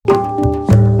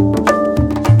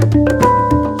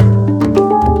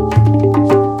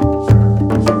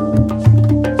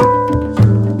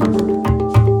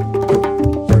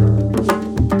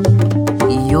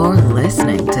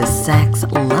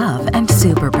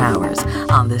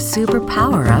superpowers on the Super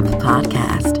Power Up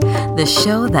podcast, the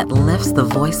show that lifts the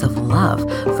voice of love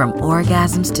from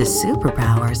orgasms to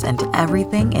superpowers and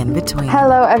everything in between.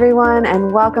 Hello, everyone,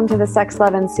 and welcome to the Sex,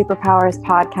 Love, and Superpowers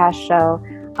podcast show.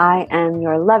 I am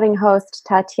your loving host,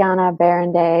 Tatiana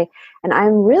Baranday, and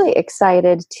I'm really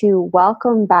excited to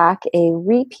welcome back a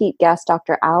repeat guest,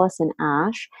 Dr. Allison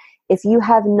Ash. If you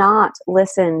have not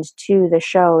listened to the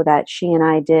show that she and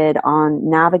I did on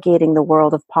navigating the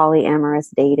world of polyamorous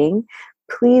dating,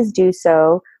 please do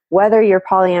so. Whether you're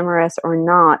polyamorous or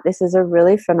not, this is a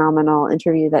really phenomenal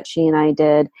interview that she and I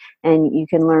did, and you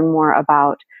can learn more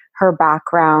about her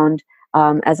background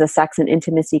as a sex and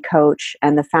intimacy coach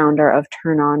and the founder of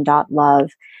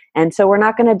turnon.love. And so we're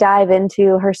not going to dive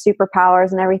into her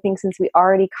superpowers and everything since we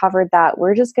already covered that.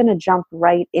 We're just going to jump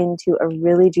right into a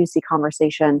really juicy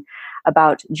conversation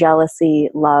about jealousy,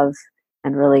 love,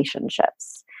 and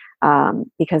relationships.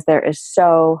 Because there is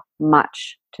so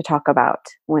much to talk about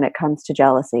when it comes to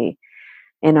jealousy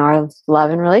in our love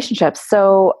and relationships.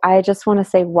 So I just want to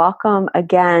say welcome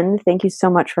again. Thank you so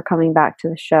much for coming back to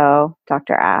the show,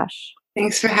 Dr. Ash.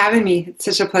 Thanks for having me. It's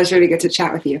such a pleasure to get to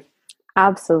chat with you.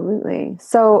 Absolutely.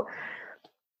 So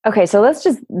let's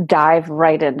just dive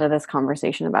right into this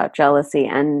conversation about jealousy.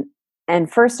 And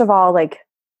first of all,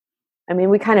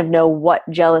 we kind of know what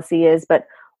jealousy is, but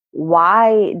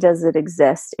why does it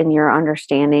exist in your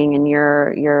understanding and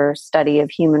your study of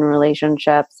human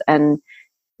relationships, and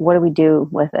what do we do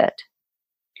with it?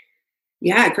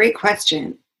 Yeah, great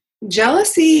question.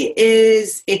 Jealousy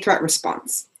is a threat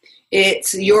response.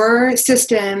 It's your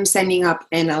system sending up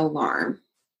an alarm.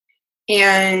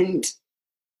 And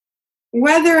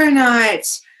whether or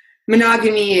not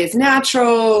monogamy is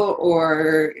natural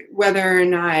or whether or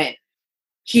not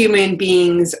human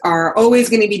beings are always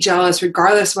going to be jealous,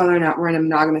 regardless of whether or not we're in a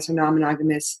monogamous or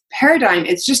non-monogamous paradigm,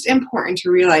 it's just important to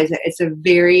realize that it's a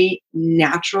very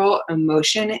natural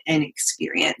emotion and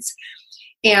experience.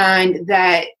 And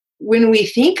that when we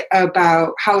think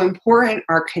about how important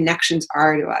our connections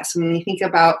are to us, when we think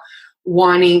about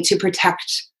wanting to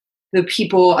protect the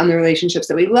people and the relationships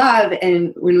that we love,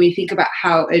 and when we think about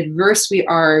how adverse we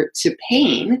are to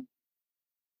pain,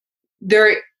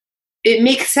 it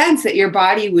makes sense that your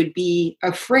body would be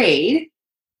afraid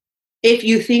if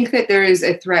you think that there is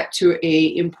a threat to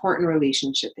an important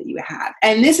relationship that you have.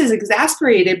 And this is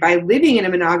exacerbated by living in a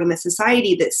monogamous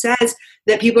society that says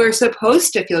that people are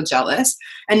supposed to feel jealous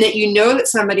and that you know that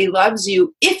somebody loves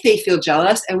you if they feel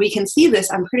jealous. And we can see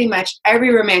this on pretty much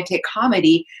every romantic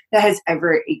comedy that has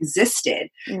ever existed.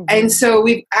 Mm-hmm. And so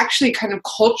we've actually kind of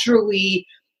culturally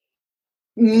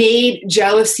made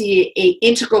jealousy an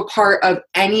integral part of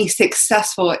any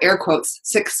successful, air quotes,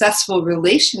 successful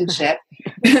relationship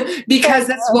because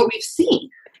that's what we've seen.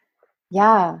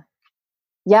 Yeah.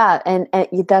 Yeah. And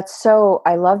that's so,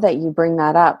 I love that you bring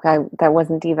that up. That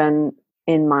wasn't even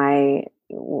in my,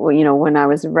 when I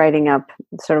was writing up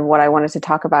sort of what I wanted to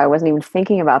talk about, I wasn't even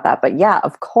thinking about that. But yeah,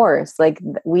 of course,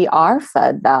 we are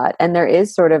fed that. And there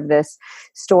is sort of this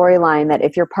storyline that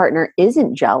if your partner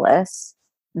isn't jealous,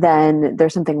 then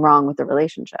there's something wrong with the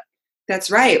relationship.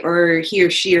 That's right. Or he or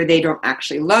she or they don't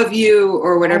actually love you,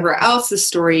 or whatever else the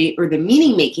story or the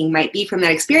meaning making might be from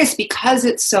that experience, because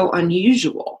it's so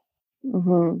unusual.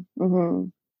 Mm-hmm. Mm-hmm.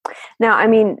 Now,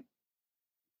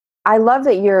 I love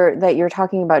that you're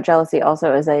talking about jealousy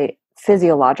also as a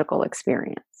physiological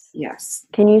experience. Yes.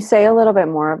 Can you say a little bit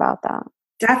more about that?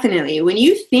 Definitely. When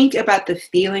you think about the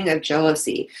feeling of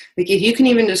jealousy, if you can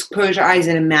even just close your eyes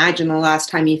and imagine the last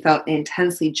time you felt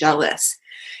intensely jealous,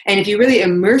 and if you really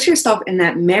immerse yourself in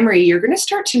that memory, you're going to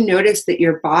start to notice that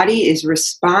your body is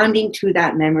responding to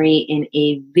that memory in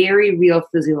a very real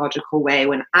physiological way.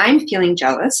 When I'm feeling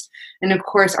jealous, and of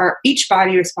course each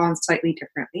body responds slightly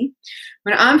differently.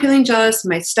 When I'm feeling jealous,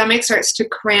 my stomach starts to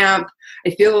cramp.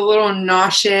 I feel a little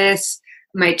nauseous.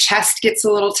 My chest gets a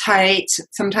little tight.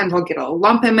 Sometimes I'll get a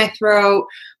lump in my throat.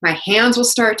 My hands will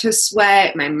start to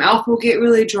sweat. My mouth will get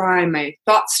really dry. My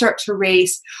thoughts start to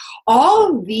race.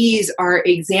 All of these are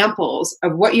examples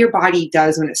of what your body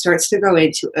does when it starts to go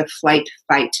into a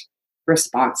flight-fight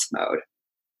response mode,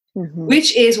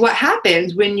 which is what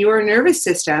happens when your nervous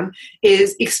system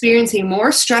is experiencing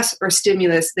more stress or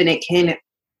stimulus than it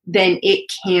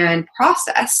can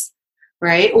process.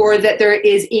 Right? Or that there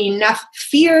is enough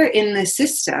fear in the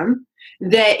system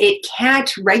that it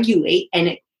can't regulate and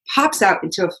it pops out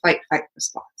into a fight-fight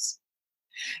response.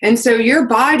 And so your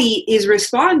body is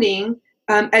responding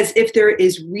as if there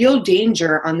is real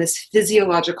danger on this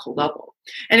physiological level.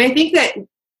 And I think that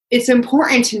it's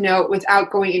important to note,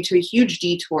 without going into a huge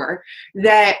detour,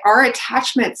 that our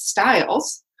attachment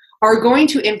styles are going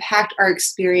to impact our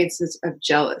experiences of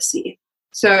jealousy.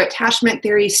 So attachment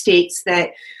theory states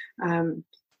that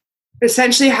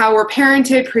essentially how we're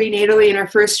parented prenatally in our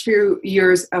first few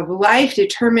years of life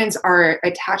determines our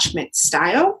attachment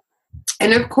style.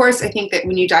 And of course, I think that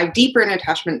when you dive deeper in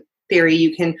attachment theory,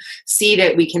 you can see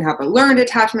that we can have a learned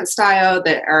attachment style,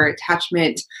 that our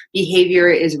attachment behavior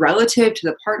is relative to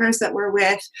the partners that we're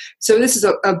with. So this is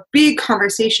a big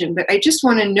conversation, but I just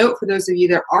want to note for those of you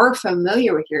that are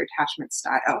familiar with your attachment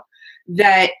style,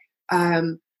 that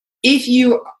if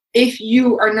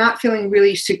you are not feeling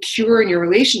really secure in your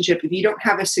relationship, if you don't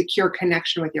have a secure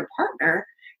connection with your partner,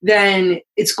 then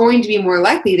it's going to be more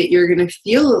likely that you're going to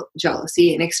feel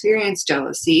jealousy and experience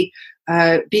jealousy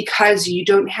because you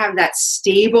don't have that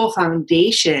stable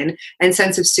foundation and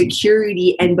sense of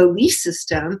security and belief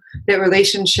system that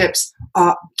relationships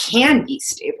can be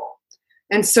stable.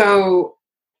 And so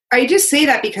I just say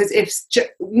that because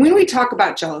when we talk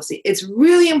about jealousy, it's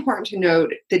really important to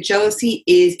note that jealousy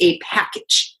is a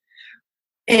package.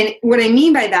 And what I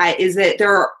mean by that is that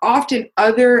there are often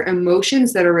other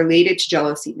emotions that are related to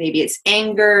jealousy. Maybe it's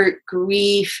anger,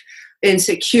 grief,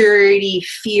 insecurity,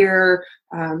 fear.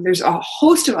 There's a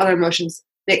host of other emotions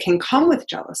that can come with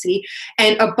jealousy,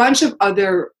 and a bunch of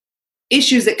other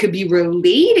issues that could be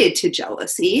related to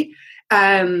jealousy.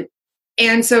 And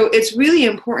so it's really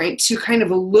important to kind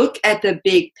of look at the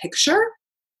big picture.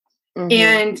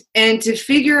 Mm-hmm. And to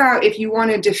figure out if you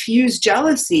want to diffuse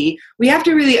jealousy, we have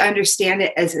to really understand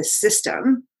it as a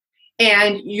system.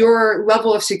 And your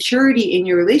level of security in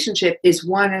your relationship is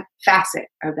one facet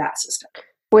of that system.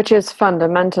 Which is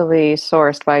fundamentally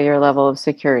sourced by your level of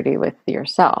security with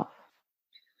yourself.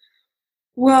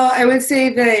 Well, I would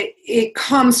say that it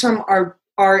comes from our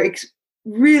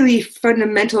really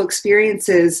fundamental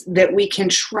experiences that we can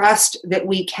trust that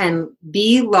we can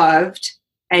be loved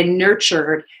and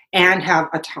nurtured and have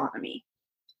autonomy.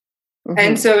 Mm-hmm.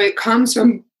 And so it comes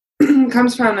from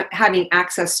having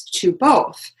access to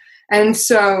both. And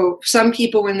so some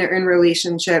people, when they're in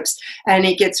relationships and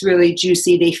it gets really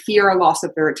juicy, they fear a loss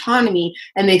of their autonomy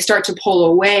and they start to pull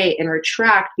away and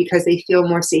retract because they feel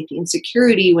more safety and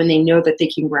security when they know that they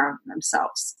can ground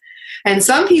themselves. And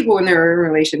some people, when they're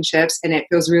in relationships and it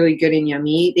feels really good and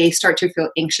yummy, they start to feel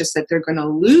anxious that they're going to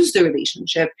lose the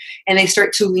relationship, and they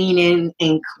start to lean in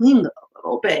and cling a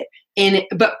little bit.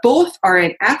 But both are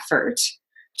an effort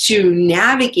to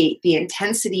navigate the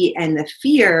intensity and the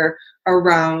fear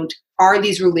around, are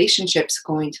these relationships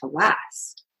going to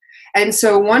last? And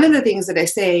so one of the things that I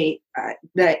say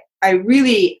that I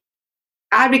really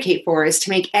advocate for is to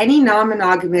make any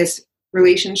non-monogamous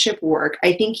relationship work.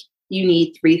 I think you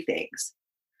need three things: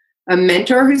 a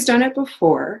mentor who's done it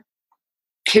before,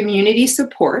 community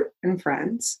support and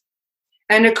friends,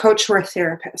 and a coach or a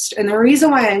therapist. And the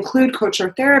reason why I include coach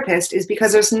or therapist is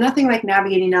because there's nothing like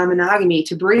navigating non-monogamy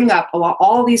to bring up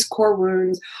all these core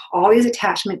wounds, all these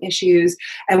attachment issues,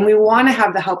 and we want to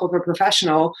have the help of a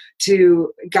professional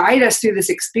to guide us through this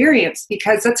experience,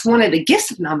 because that's one of the gifts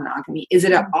of non-monogamy, is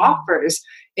that it offers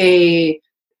a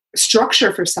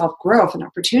structure for self-growth, an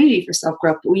opportunity for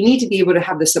self-growth, but we need to be able to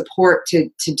have the support to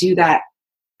do that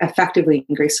effectively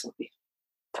and gracefully.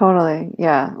 Totally.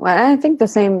 Yeah. Well, I think the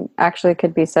same actually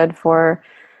could be said for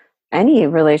any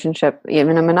relationship,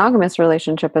 even a monogamous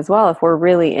relationship as well. If we're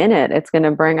really in it, it's going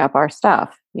to bring up our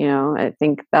stuff. I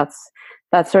think that's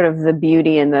sort of the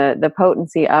beauty and the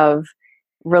potency of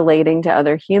relating to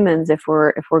other humans. If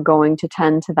we're going to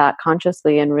tend to that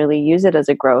consciously and really use it as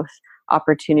a growth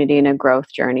opportunity and a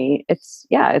growth journey, it's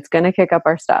going to kick up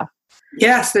our stuff.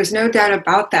 Yes, there's no doubt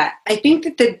about that. I think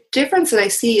that the difference that I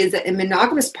see is that in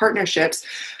monogamous partnerships,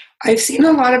 I've seen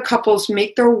a lot of couples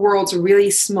make their worlds really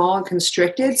small and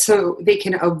constricted so they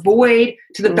can avoid,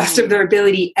 to the best of their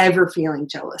ability, ever feeling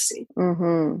jealousy.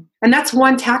 Mm-hmm. And that's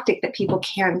one tactic that people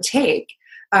can take.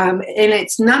 And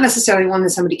it's not necessarily one that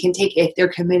somebody can take if they're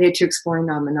committed to exploring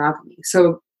non-monogamy.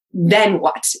 So then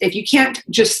what? If you can't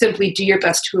just simply do your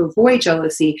best to avoid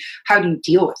jealousy, how do you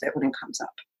deal with it when it comes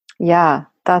up? Yeah,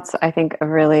 that's, I think, a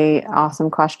really awesome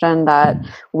question that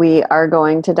we are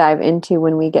going to dive into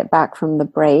when we get back from the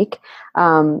break.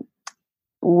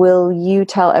 Will you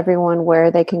tell everyone where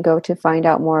they can go to find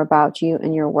out more about you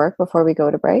and your work before we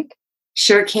go to break?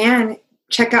 Sure can.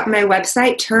 Check out my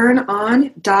website,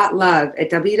 turnon.love, at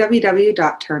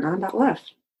www.turnon.love.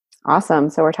 Awesome.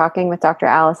 So we're talking with Dr.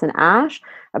 Allison Ash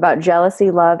about jealousy,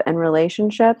 love, and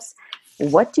relationships.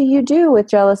 What do you do with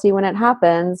jealousy when it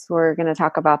happens? We're going to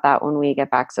talk about that when we get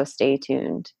back, so stay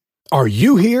tuned. Are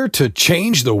you here to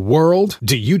change the world?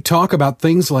 Do you talk about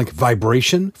things like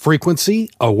vibration, frequency,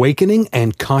 awakening,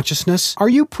 and consciousness? Are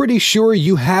you pretty sure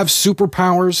you have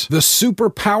superpowers? The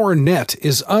Superpower Net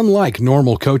is unlike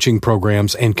normal coaching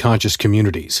programs and conscious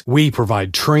communities. We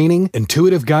provide training,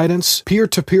 intuitive guidance,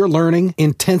 peer-to-peer learning,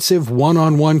 intensive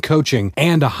one-on-one coaching,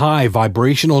 and a high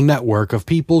vibrational network of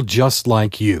people just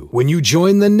like you. When you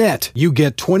join the net, you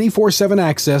get 24/7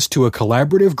 access to a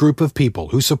collaborative group of people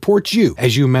who support you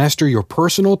as you master your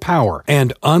personal power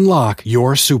and unlock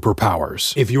your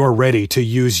superpowers. If you're ready to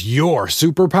use your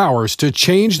superpowers to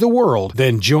change the world,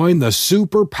 then join the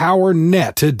Superpower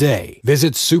Net today.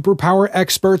 Visit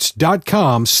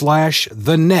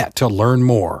superpowerexperts.com/the net to learn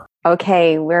more.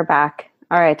 Okay, we're back.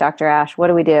 All right, Dr. Ash, what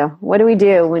do we do? What do we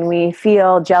do when we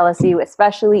feel jealousy,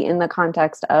 especially in the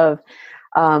context of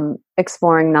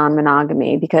exploring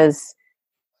non-monogamy? Because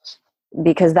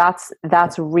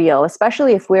that's real,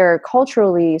 especially if we're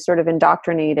culturally sort of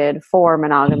indoctrinated for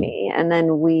monogamy, and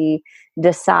then we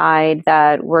decide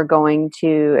that we're going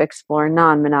to explore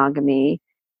non-monogamy.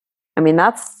 I mean,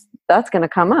 that's going to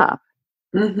come up.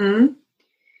 Mm-hmm.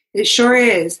 It sure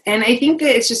is. And I think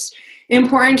that it's just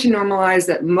important to normalize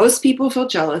that most people feel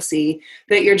jealousy,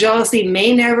 that your jealousy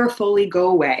may never fully go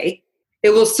away.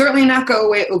 It will certainly not go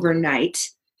away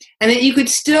overnight. And that you could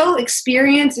still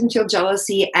experience and feel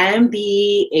jealousy and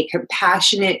be a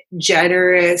compassionate,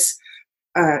 generous,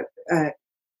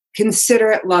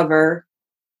 considerate lover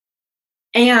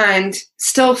and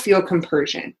still feel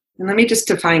compersion. And let me just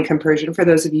define compersion for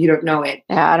those of you who don't know it.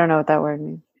 Yeah, I don't know what that word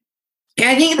means.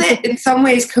 I think that in some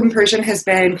ways compersion has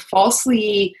been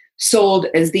falsely sold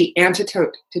as the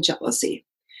antidote to jealousy.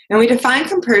 And we define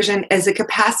compersion as the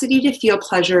capacity to feel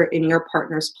pleasure in your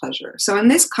partner's pleasure. So in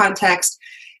this context,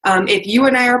 if you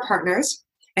and I are partners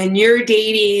and you're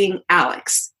dating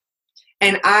Alex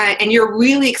and you're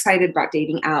really excited about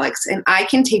dating Alex, and I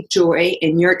can take joy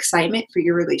in your excitement for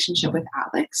your relationship with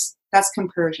Alex, that's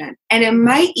compersion. And it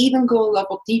might even go a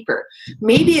level deeper.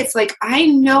 Maybe it's like, I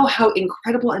know how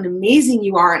incredible and amazing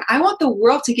you are, and I want the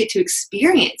world to get to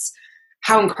experience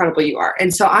how incredible you are.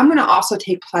 And so I'm going to also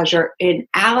take pleasure in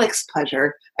Alex's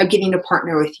pleasure of getting to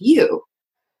partner with you.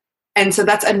 And so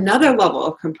that's another level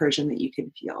of compersion that you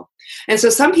can feel. And so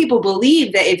some people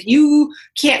believe that if you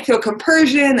can't feel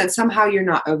compersion, then somehow you're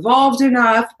not evolved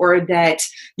enough, or that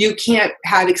you can't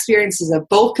have experiences of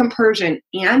both compersion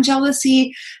and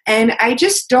jealousy. And I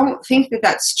just don't think that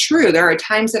that's true. There are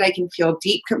times that I can feel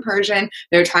deep compersion.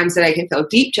 There are times that I can feel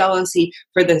deep jealousy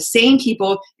for the same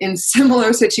people in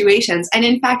similar situations. And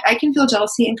in fact, I can feel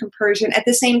jealousy and compersion at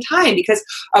the same time, because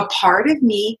a part of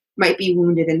me might be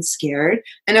wounded and scared,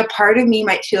 and a part of me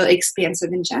might feel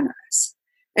expansive and generous.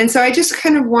 And so I just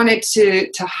kind of wanted to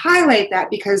highlight that,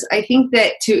 because I think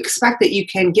that to expect that you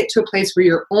can get to a place where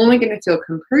you're only going to feel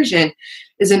compersion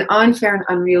is an unfair and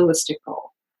unrealistic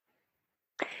goal.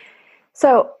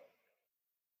 So,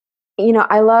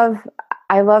 I love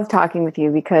talking with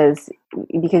you because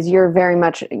you're very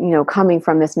much, coming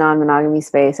from this non-monogamy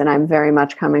space, and I'm very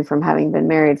much coming from having been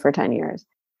married for 10 years.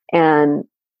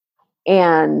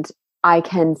 And I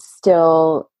can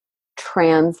still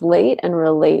translate and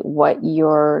relate what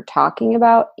you're talking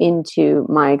about into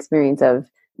my experience of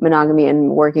monogamy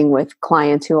and working with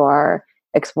clients who are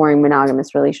exploring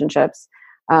monogamous relationships.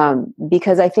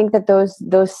 Because I think that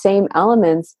those same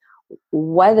elements,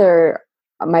 whether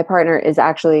my partner is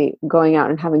actually going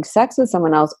out and having sex with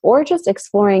someone else, or just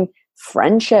exploring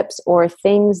friendships or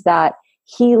things that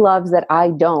he loves that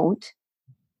I don't,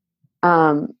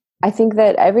 I think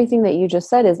that everything that you just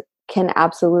said can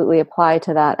absolutely apply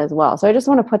to that as well. So I just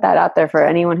want to put that out there for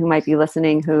anyone who might be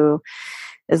listening who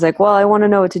is like, well, I want to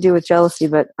know what to do with jealousy,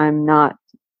 but I'm not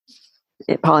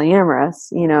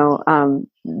polyamorous.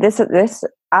 This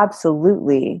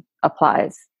absolutely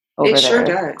applies over there. It sure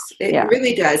does. It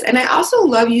really does. And I also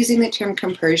love using the term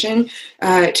compersion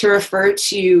to refer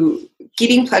to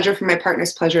getting pleasure from my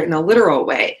partner's pleasure in a literal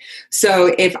way.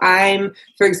 So if I'm,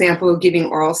 for example, giving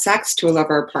oral sex to a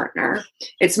lover or partner,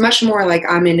 it's much more like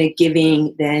I'm in a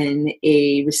giving than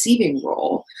a receiving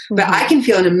role. Mm-hmm. But I can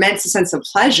feel an immense sense of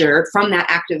pleasure from that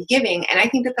act of giving. And I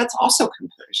think that that's also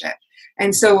compersion.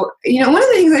 And so, one of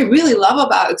the things I really love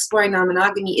about exploring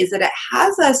non-monogamy is that it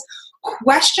has us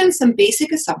question some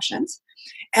basic assumptions,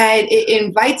 and it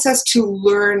invites us to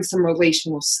learn some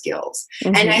relational skills.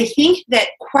 Mm-hmm. And I think that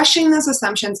questioning those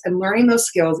assumptions and learning those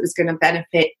skills is going to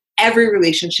benefit every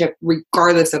relationship,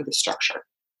 regardless of the structure.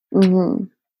 Mm-hmm.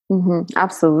 Mm-hmm.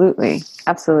 Absolutely.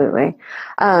 Absolutely.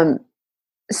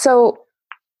 So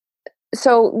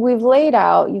you've laid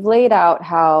out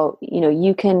how,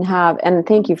 you can have, and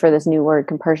thank you for this new word,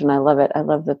 compersion. I love it. I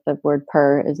love that the word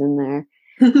per is in there.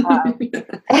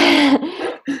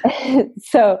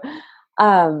 So,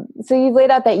 so you've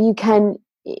laid out that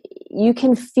you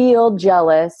can feel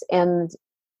jealous, and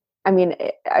I mean,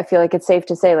 I feel like it's safe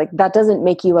to say, like, that doesn't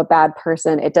make you a bad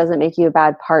person. It doesn't make you a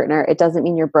bad partner. It doesn't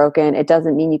mean you're broken. It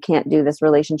doesn't mean you can't do this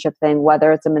relationship thing,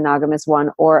 whether it's a monogamous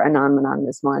one or a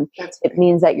non-monogamous one. It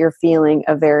means that you're feeling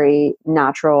a very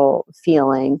natural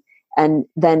feeling. And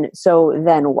then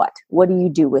what? What do you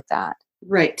do with that?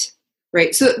 Right.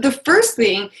 So the first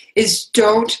thing is,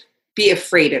 don't be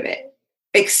afraid of it.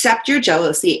 Accept your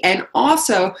jealousy, and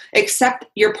also accept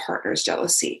your partner's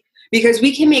jealousy. Because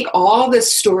we can make all this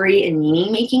story and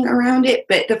meaning making around it,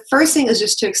 but the first thing is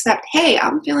just to accept, hey,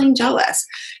 I'm feeling jealous,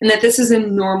 and that this is a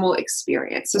normal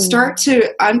experience. So start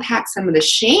to unpack some of the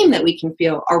shame that we can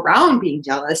feel around being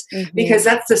jealous, because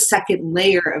that's the second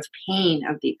layer of pain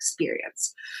of the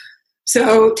experience.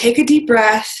 So take a deep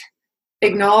breath,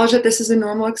 acknowledge that this is a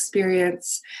normal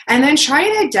experience, and then try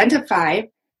and identify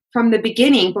from the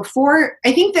beginning before,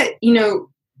 I think that,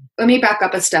 let me back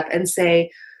up a step and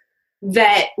say,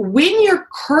 that when you're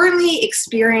currently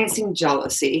experiencing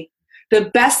jealousy,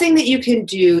 the best thing that you can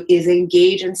do is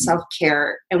engage in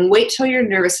self-care and wait till your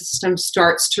nervous system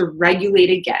starts to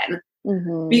regulate again.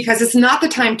 Because it's not the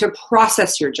time to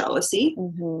process your jealousy.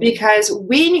 Because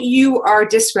when you are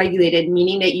dysregulated,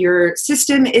 meaning that your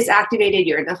system is activated,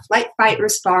 you're in a flight-fight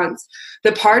response,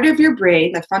 the part of your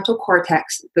brain, the frontal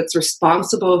cortex, that's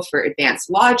responsible for advanced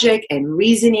logic and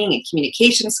reasoning and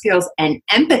communication skills and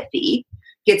empathy,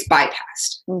 gets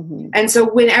bypassed. And so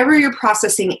whenever you're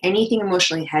processing anything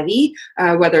emotionally heavy,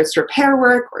 whether it's repair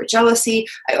work or jealousy,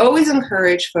 I always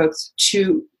encourage folks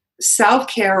to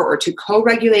self-care or to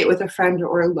co-regulate with a friend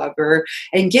or a lover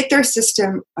and get their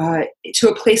system to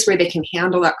a place where they can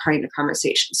handle that kind of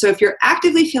conversation. So if you're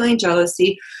actively feeling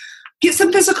jealousy, get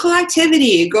some physical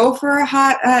activity, go for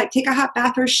take a hot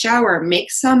bath or shower,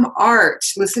 make some art,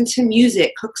 listen to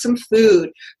music, cook some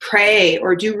food, pray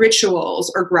or do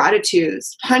rituals or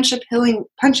gratitudes, punch a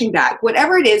punching bag,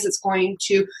 whatever it is, it's going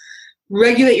to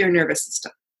regulate your nervous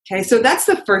system. Okay, so that's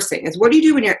the first thing, is what do you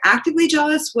do when you're actively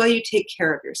jealous? Well, you take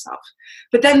care of yourself.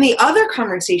 But then the other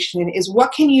conversation is,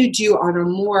 what can you do on a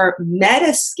more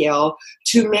meta scale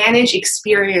to manage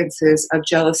experiences of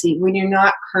jealousy when you're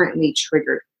not currently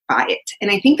triggered by it? And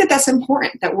I think that that's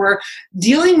important, that we're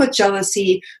dealing with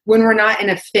jealousy when we're not in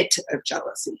a fit of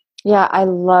jealousy. Yeah, I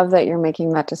love that you're making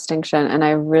that distinction. And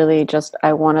I really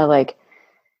I want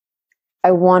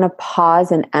to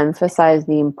pause and emphasize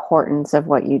the importance of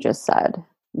what you just said.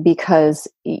 Because,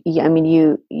 I mean,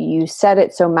 you said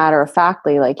it so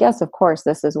matter-of-factly, like, yes, of course,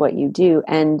 this is what you do.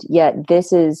 And yet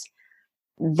this is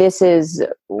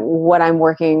what I'm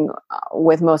working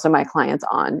with most of my clients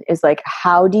on, is like,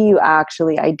 how do you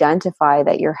actually identify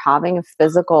that you're having a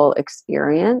physical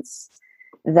experience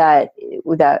that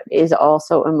is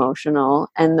also emotional,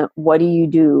 and what do you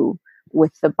do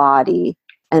with the body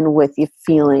and with your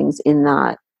feelings in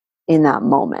that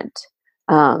moment?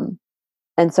 And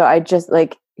so I just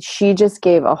she just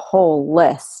gave a whole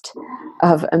list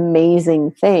of amazing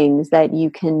things that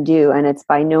you can do. And it's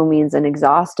by no means an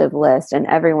exhaustive list, and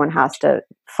everyone has to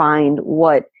find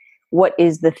what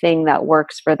is the thing that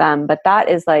works for them. But that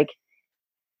is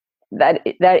that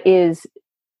is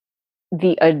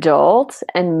the adult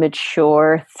and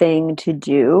mature thing to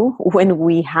do when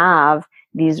we have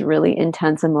these really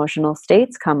intense emotional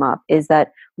states come up, is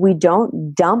that we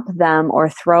don't dump them or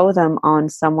throw them on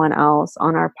someone else,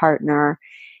 on our partner.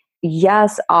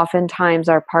 Yes, oftentimes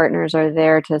our partners are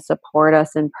there to support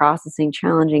us in processing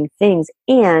challenging things.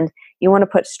 And you want to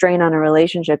put strain on a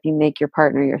relationship, you make your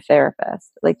partner your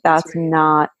therapist. Like, that's right.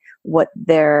 Not what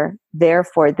they're there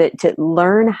for. That to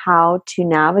learn how to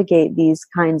navigate these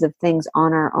kinds of things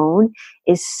on our own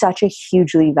is such a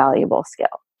hugely valuable skill.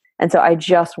 And so I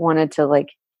just wanted to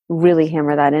really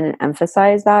hammer that in and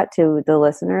emphasize that to the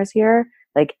listeners here.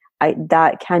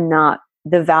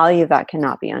 The value of that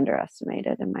cannot be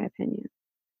underestimated, in my opinion.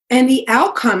 And the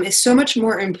outcome is so much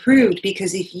more improved,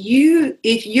 because if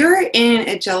you're in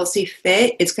a jealousy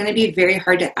fit, it's going to be very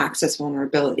hard to access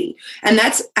vulnerability. And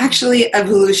that's actually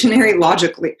evolutionary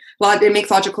logically. It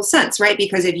makes logical sense, right?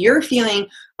 Because if you're feeling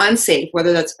unsafe,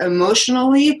 whether that's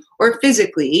emotionally or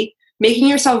physically, making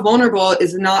yourself vulnerable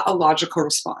is not a logical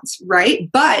response, right?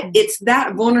 But it's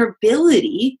that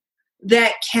vulnerability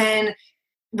that can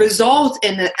result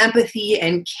in the empathy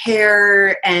and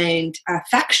care and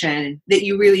affection that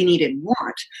you really need and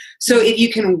want. So if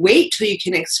you can wait till you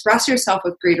can express yourself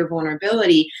with greater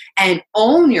vulnerability and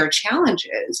own your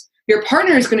challenges, your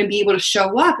partner is going to be able to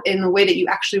show up in the way that you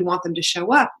actually want them to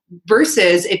show up,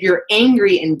 versus if you're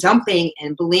angry and dumping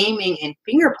and blaming and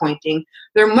finger pointing,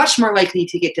 they're much more likely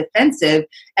to get defensive.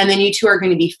 And then you two are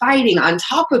going to be fighting on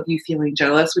top of you feeling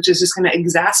jealous, which is just going to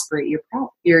exasperate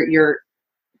your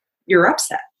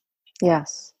upset.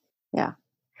 Yes. Yeah.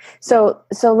 So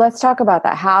let's talk about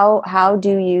that. How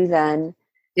do you then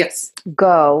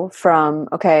go from,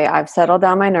 okay, I've settled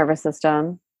down my nervous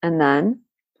system, and then?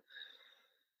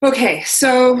 Okay,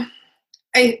 so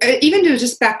I even to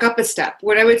just back up a step,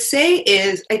 what I would say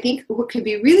is, I think what could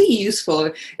be really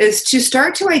useful is to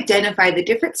start to identify the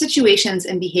different situations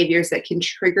and behaviors that can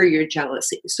trigger your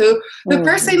jealousy. So the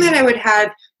first thing that I would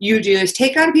have you do is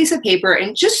take out a piece of paper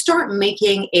and just start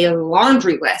making a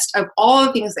laundry list of all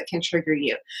the things that can trigger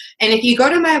you. And if you go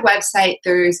to my website,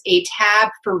 there's a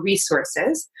tab for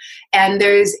resources, and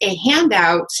there's a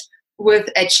handout with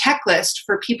a checklist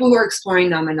for people who are exploring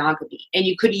non-monogamy. And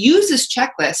you could use this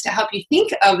checklist to help you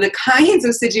think of the kinds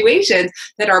of situations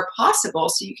that are possible,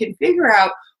 so you can figure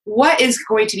out what is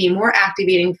going to be more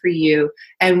activating for you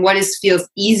and what feels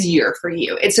easier for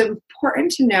you. It's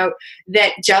important to note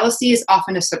that jealousy is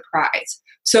often a surprise.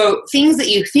 So things that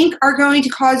you think are going to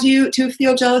cause you to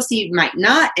feel jealousy might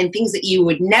not, and things that you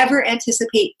would never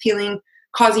anticipate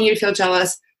causing you to feel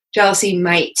jealousy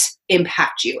might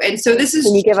impact you. And so this is...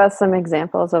 Can you give us some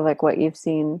examples of like what you've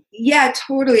seen? Yeah,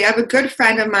 totally. I have a good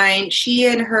friend of mine. She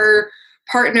and her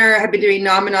partner have been doing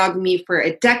non-monogamy for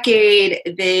a decade.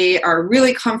 They are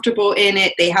really comfortable in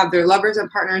it. They have their lovers and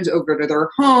partners over to their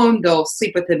home. They'll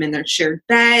sleep with them in their shared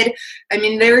bed. I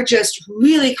mean, they're just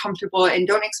really comfortable and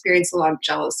don't experience a lot of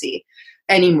jealousy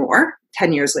anymore,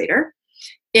 10 years later.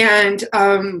 And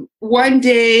one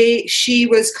day she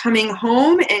was coming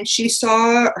home and she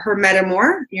saw her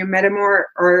metamor. Your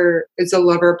metamor is a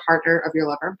lover partner of your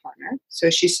lover and partner. So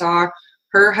she saw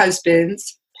her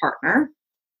husband's partner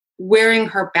wearing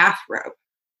her bathrobe.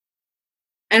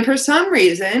 And for some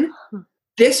reason,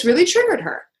 this really triggered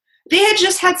her. They had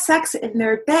just had sex in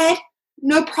their bed,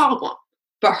 no problem.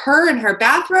 But her in her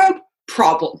bathrobe,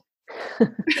 problem.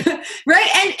 Right?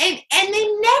 And they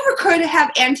never could have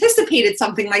anticipated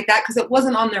something like that because it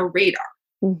wasn't on their radar.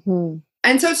 Mm-hmm.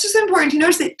 And so it's just important to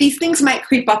notice that these things might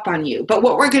creep up on you. But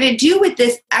what we're going to do with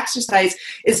this exercise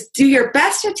is do your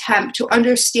best attempt to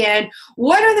understand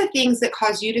what are the things that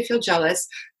cause you to feel jealous,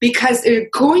 because they're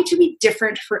going to be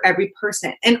different for every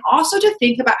person. And also to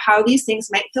think about how these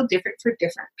things might feel different for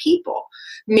different people.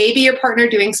 Maybe your partner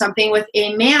doing something with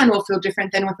a man will feel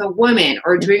different than with a woman,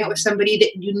 or doing it with somebody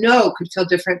that you know could feel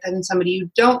different than somebody you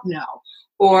don't know.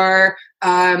 Or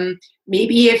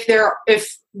maybe if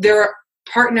their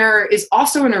partner is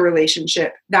also in a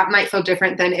relationship, that might feel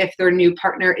different than if their new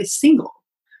partner is single.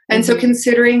 And so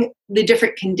considering the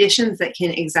different conditions that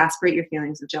can exacerbate your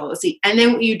feelings of jealousy. And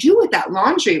then what you do with that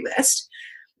laundry list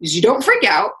is you don't freak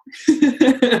out.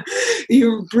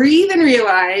 You breathe and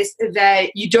realize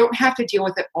that you don't have to deal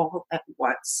with it all at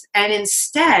once. And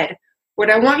instead, what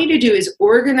I want you to do is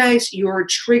organize your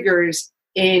triggers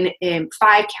in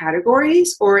 5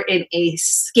 categories, or in a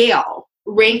scale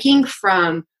ranking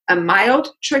from a mild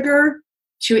trigger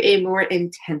to a more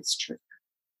intense trigger.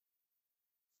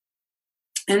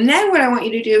 And then what I want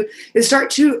you to do is start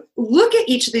to look at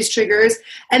each of these triggers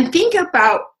and think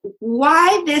about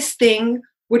why this thing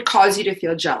would cause you to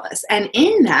feel jealous. And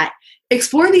in that,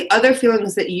 explore the other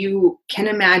feelings that you can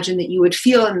imagine that you would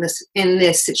feel in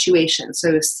this situation.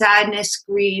 So sadness,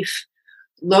 grief,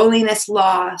 loneliness,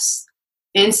 loss,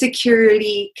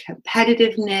 insecurity,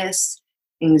 competitiveness,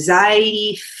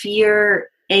 anxiety, fear,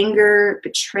 anger,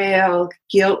 betrayal,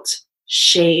 guilt,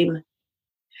 shame.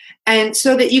 And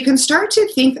so that you can start to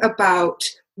think about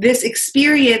this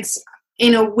experience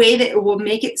in a way that will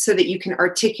make it so that you can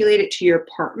articulate it to your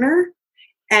partner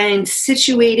and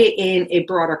situate it in a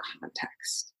broader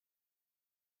context.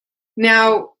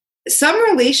 Now, some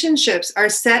relationships are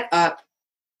set up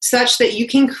such that you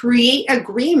can create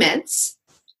agreements,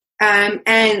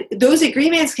 and those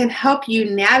agreements can help you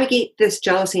navigate this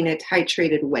jealousy in a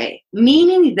titrated way.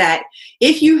 Meaning that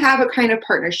if you have a kind of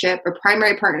partnership, a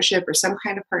primary partnership, or some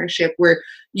kind of partnership where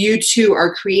you two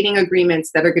are creating agreements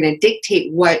that are going to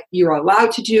dictate what you're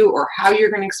allowed to do or how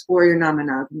you're going to explore your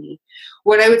non-monogamy,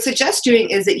 what I would suggest doing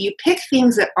is that you pick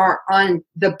things that are on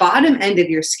the bottom end of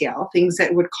your scale, things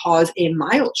that would cause a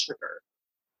mild trigger,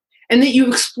 and that you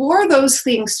explore those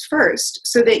things first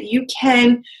so that you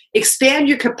can expand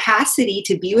your capacity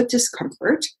to be with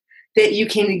discomfort, that you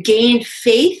can gain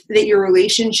faith that your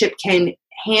relationship can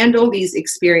handle these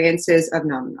experiences of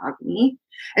non-monogamy,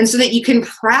 and so that you can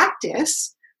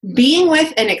practice being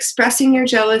with and expressing your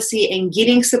jealousy and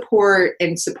getting support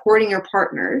and supporting your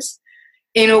partners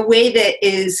in a way that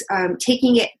is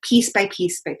taking it piece by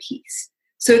piece by piece,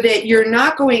 so that you're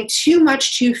not going too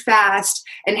much too fast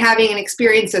and having an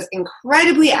experience that's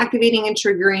incredibly activating and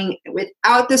triggering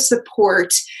without the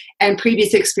support and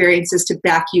previous experiences to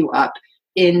back you up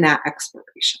in that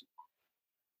exploration.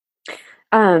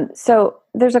 So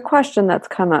there's a question that's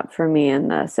come up for me in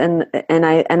this, and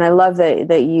I love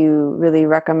that you really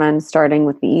recommend starting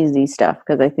with the easy stuff,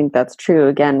 because I think that's true.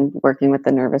 Again, working with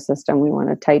the nervous system, we want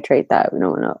to titrate that. We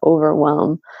don't want to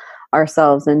overwhelm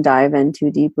ourselves and dive in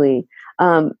too deeply.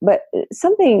 But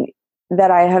something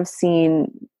that I have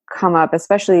seen come up,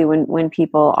 especially when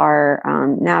people are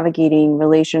navigating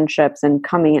relationships and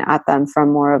coming at them from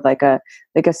more of like a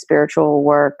spiritual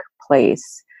work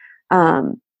place,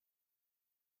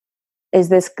 is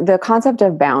the concept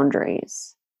of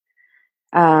boundaries.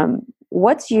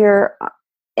 What's your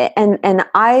and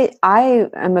I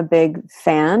am a big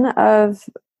fan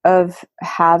of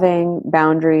having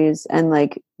boundaries and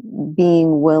like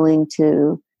being willing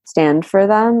to stand for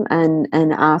them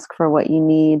and ask for what you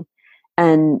need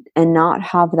and not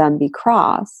have them be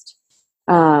crossed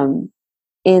in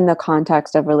the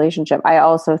context of relationship. I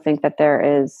also think that there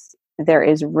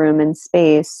is room and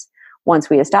space once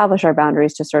we establish our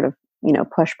boundaries to sort of,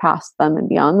 push past them and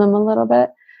beyond them a little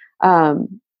bit.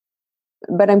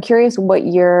 But I'm curious what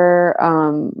your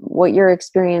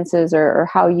experience is, or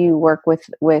how you work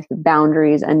with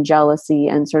boundaries and jealousy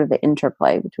and sort of the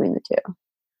interplay between the two.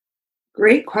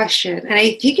 Great question. And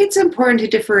I think it's important to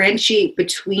differentiate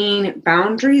between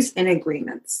boundaries and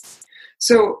agreements.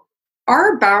 So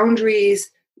our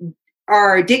boundaries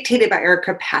are dictated by our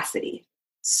capacity.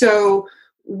 So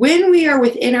when we are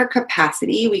within our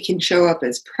capacity, we can show up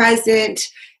as present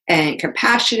and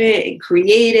compassionate and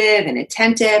creative and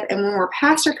attentive. And when we're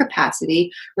past our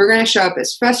capacity, we're going to show up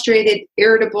as frustrated,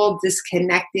 irritable,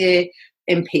 disconnected,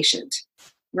 impatient,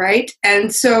 right?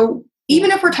 And so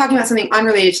even if we're talking about something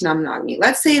unrelated to non-monogamy,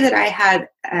 let's say that I had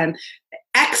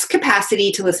X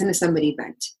capacity to listen to somebody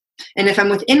vent. And if I'm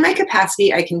within my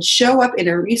capacity, I can show up in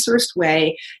a resourced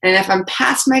way. And if I'm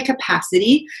past my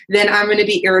capacity, then I'm going to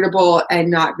be irritable and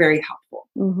not very helpful.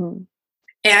 Mm-hmm.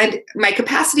 And my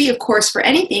capacity, of course, for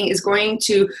anything is going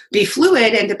to be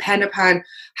fluid and depend upon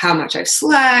how much I've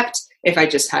slept, if I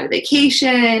just had a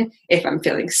vacation, if I'm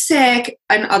feeling sick,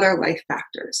 and other life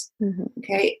factors. Mm-hmm.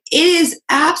 Okay. It is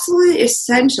absolutely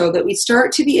essential that we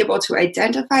start to be able to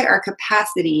identify our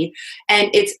capacity,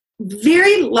 and it's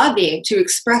very loving to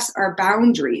express our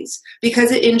boundaries,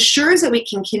 because it ensures that we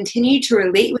can continue to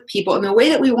relate with people in the way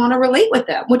that we want to relate with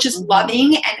them, which is mm-hmm.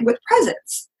 loving and with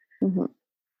presence. Mm-hmm.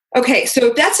 Okay,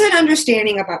 so that's an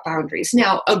understanding about boundaries.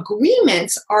 Now,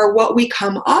 agreements are what we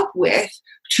come up with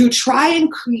to try and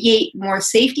create more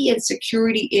safety and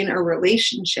security in a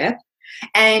relationship.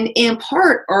 And in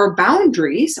part, our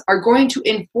boundaries are going to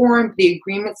inform the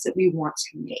agreements that we want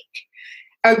to make.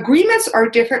 Agreements are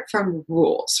different from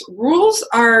rules. Rules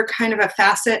are kind of a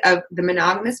facet of the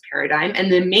monogamous paradigm, and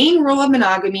the main rule of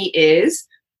monogamy is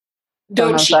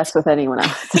don't have sex with anyone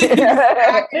else.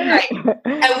 Exactly right.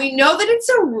 And we know that it's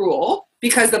a rule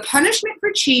because the punishment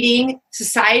for cheating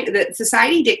that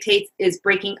society dictates is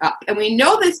breaking up. And we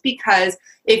know this because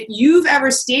if you've ever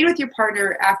stayed with your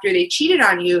partner after they cheated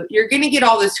on you, you're going to get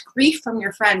all this grief from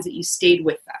your friends that you stayed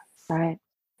with them. Right.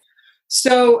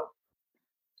 So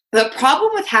the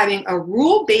problem with having a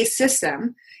rule-based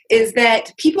system is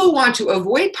that people want to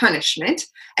avoid punishment.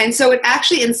 And so it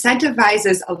actually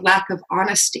incentivizes a lack of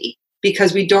honesty,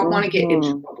 because we don't want to get in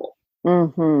trouble.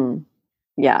 Mm-hmm.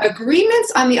 Yeah.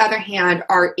 Agreements, on the other hand,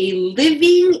 are a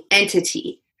living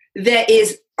entity that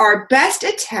is our best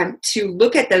attempt to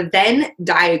look at the Venn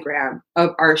diagram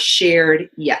of our shared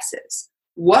yeses.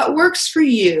 What works for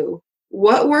you?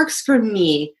 What works for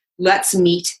me? Let's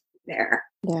meet there.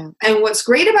 Yeah. And what's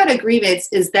great about agreements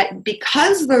is that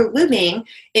because they're living,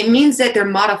 it means that they're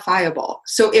modifiable.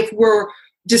 So if we're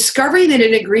discovering that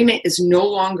an agreement is no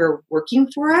longer working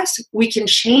for us, we can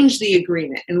change the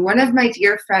agreement. And one of my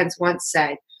dear friends once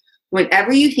said,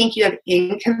 whenever you think you have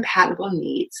incompatible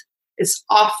needs, it's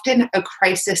often a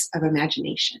crisis of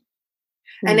imagination.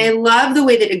 Mm-hmm. And I love the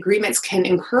way that agreements can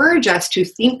encourage us to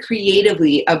think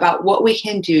creatively about what we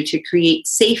can do to create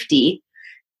safety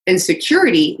and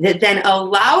security that then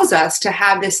allows us to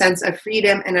have this sense of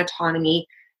freedom and autonomy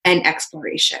and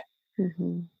exploration.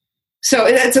 Mm-hmm. So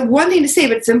that's one thing to say,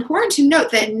 but it's important to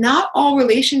note that not all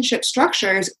relationship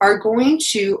structures are going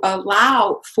to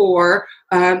allow for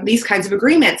these kinds of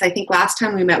agreements. I think last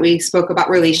time we met, we spoke about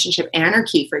relationship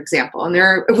anarchy, for example, and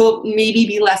there will maybe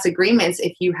be less agreements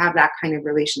if you have that kind of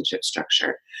relationship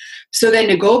structure. So then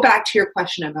to go back to your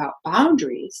question about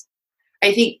boundaries,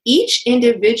 I think each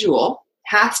individual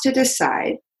has to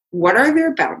decide what are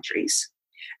their boundaries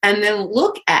and then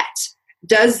look at,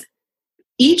 does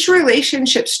each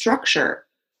relationship structure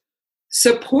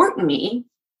support me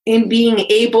in being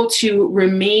able to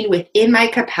remain within my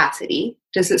capacity?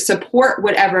 Does it support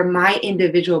whatever my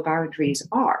individual boundaries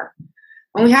are?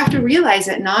 And we have to realize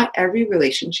that not every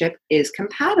relationship is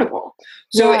compatible.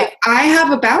 So if I have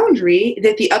a boundary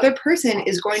that the other person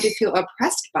is going to feel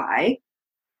oppressed by,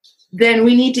 then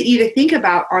we need to either think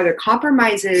about, are there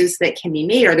compromises that can be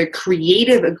made? Are there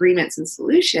creative agreements and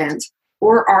solutions?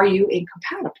 Or are you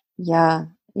incompatible? Yeah.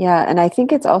 Yeah. And I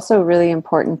think it's also really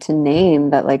important to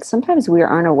name that, like, sometimes we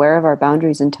aren't aware of our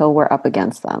boundaries until we're up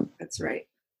against them. That's right.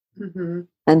 Mm-hmm.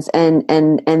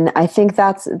 And I think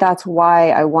that's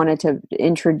why I wanted to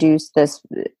introduce this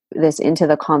into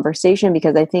the conversation,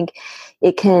 because I think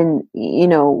it can,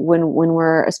 when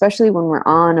we're, especially when we're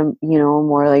on a,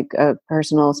 more like a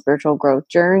personal spiritual growth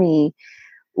journey,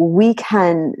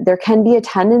 there can be a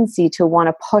tendency to want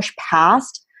to push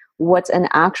past what's an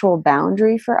actual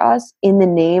boundary for us in the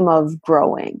name of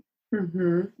growing.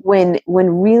 Mm-hmm. When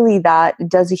really that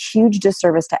does a huge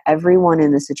disservice to everyone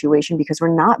in the situation, because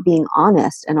we're not being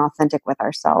honest and authentic with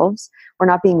ourselves. We're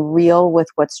not being real with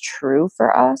what's true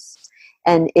for us.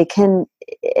 And it can,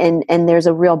 and there's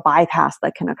a real bypass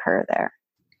that can occur there.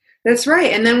 That's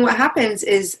right. And then what happens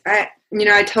is, I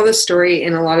tell this story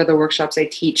in a lot of the workshops I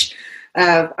teach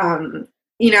of,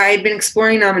 I had been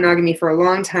exploring non-monogamy for a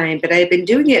long time, but I had been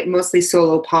doing it mostly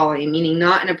solo poly, meaning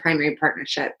not in a primary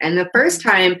partnership. And the first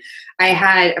time I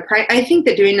had I think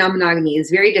that doing non-monogamy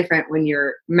is very different when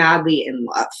you're madly in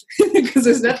love, because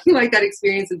there's nothing like that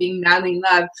experience of being madly in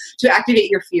love to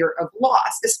activate your fear of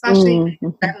loss, especially when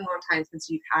it's been a long time since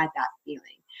you've had that feeling.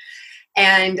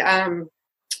 And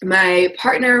my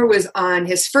partner was on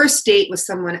his first date with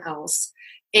someone else,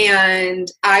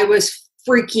 and I was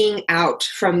freaking out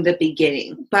from the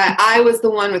beginning, but I was the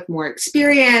one with more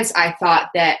experience. I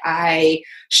thought that I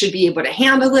should be able to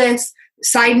handle this.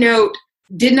 Side note,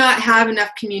 did not have enough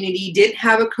community, didn't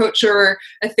have a coach or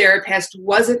a therapist,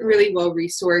 wasn't really well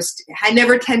resourced, had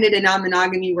never attended a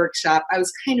non-monogamy workshop. I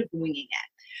was kind of winging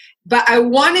it. But I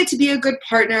wanted to be a good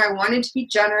partner. I wanted to be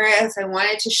generous. I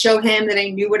wanted to show him that I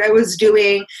knew what I was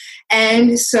doing.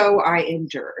 And so I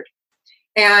endured.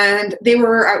 And they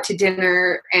were out to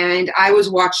dinner, and I was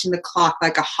watching the clock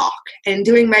like a hawk and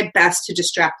doing my best to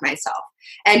distract myself,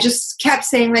 and just kept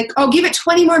saying, like, oh, give it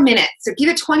 20 more minutes, or give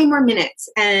it 20 more minutes.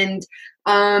 And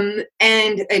an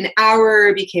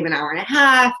hour became an hour and a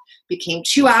half, became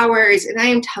 2 hours. And I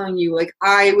am telling you, like,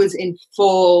 I was in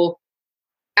full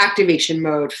activation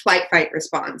mode, flight, fight,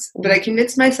 response. But I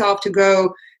convinced myself to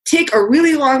go take a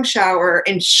really long shower,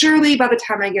 and surely by the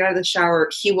time I get out of the shower,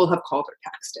 he will have called or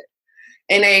texted.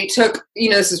 And I took,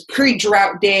 this is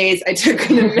pre-drought days, I took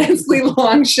an immensely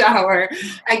long shower.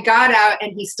 I got out,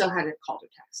 and he still hadn't called or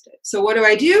texted. So what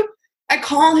do? I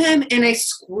call him, and I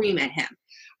scream at him.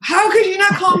 How could you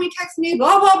not call me, text me,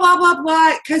 blah, blah, blah, blah,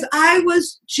 blah? Because I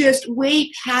was just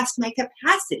way past my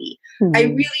capacity. Mm-hmm. I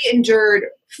really endured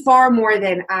far more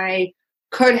than I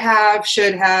could have,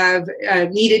 should have,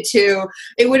 needed to.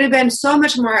 It would have been so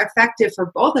much more effective for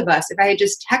both of us if I had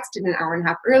just texted an hour and a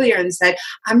half earlier and said,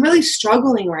 I'm really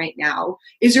struggling right now.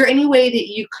 Is there any way that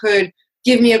you could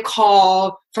give me a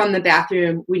call from the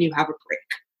bathroom when you have a break?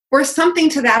 Or something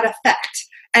to that effect.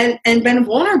 And been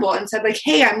vulnerable and said, like,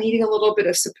 hey, I'm needing a little bit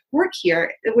of support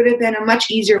here. It would have been a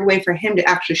much easier way for him to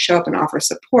actually show up and offer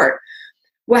support.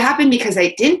 What happened because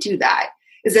I didn't do that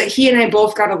is that he and I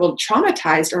both got a little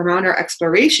traumatized around our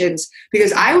explorations,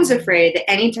 because I was afraid that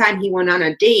anytime he went on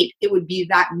a date, it would be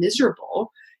that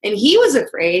miserable. And he was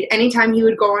afraid anytime he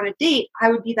would go on a date, I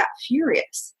would be that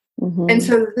furious. Mm-hmm. And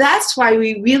so that's why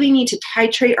we really need to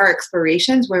titrate our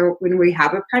explorations when we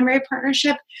have a primary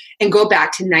partnership, and go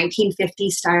back to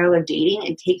 1950s style of dating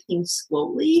and take things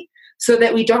slowly, so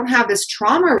that we don't have this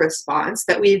trauma response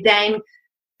that we then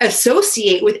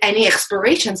associate with any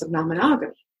explorations of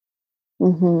non-monogamy.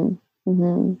 Mm-hmm.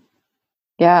 Mm-hmm.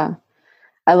 Yeah.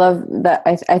 I love that.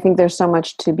 I think there's so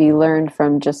much to be learned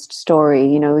from just story.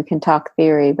 We can talk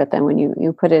theory, but then when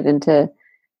you put it into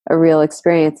a real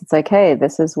experience, it's like, hey,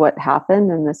 this is what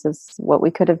happened, and this is what we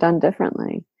could have done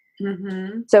differently.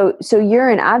 Mm-hmm. So you're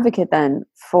an advocate then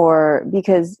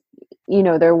because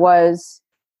there was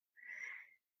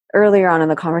earlier on in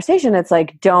the conversation, it's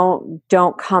like, don't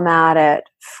come at it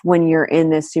when you're in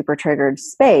this super triggered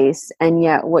space. And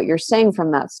yet what you're saying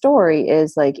from that story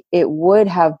is, like, it would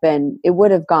have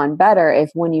gone better if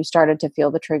when you started to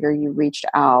feel the trigger, you reached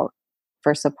out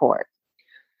for support.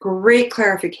 Great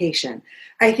clarification.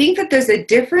 I think that there's a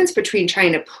difference between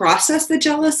trying to process the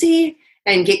jealousy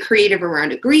and get creative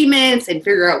around agreements and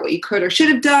figure out what you could or should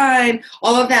have done.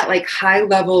 All of that like high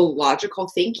level logical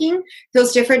thinking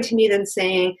feels different to me than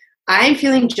saying, I'm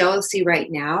feeling jealousy right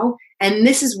now, and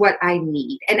this is what I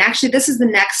need. And actually, this is the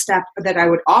next step that I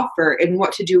would offer in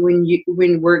what to do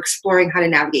when we're exploring how to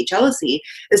navigate jealousy,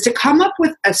 is to come up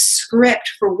with a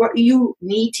script for what you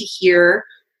need to hear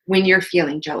when you're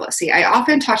feeling jealousy. I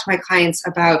often talk to my clients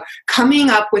about coming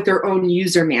up with their own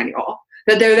user manual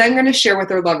that they're then going to share with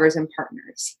their lovers and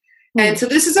partners. And so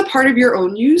this is a part of your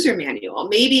own user manual.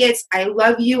 Maybe it's, I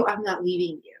love you, I'm not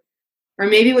leaving you. Or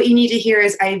maybe what you need to hear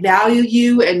is, I value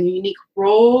you and the unique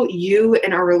role you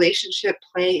and our relationship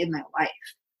play in my life.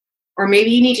 Or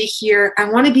maybe you need to hear, I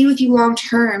want to be with you long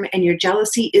term, and your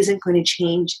jealousy isn't going to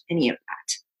change any of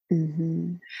that.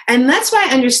 Mm-hmm. And that's why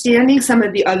understanding some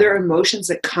of the other emotions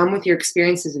that come with your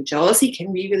experiences of jealousy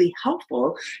can be really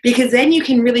helpful, because then you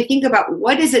can really think about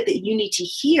what is it that you need to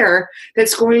hear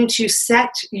that's going to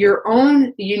set your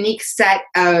own unique set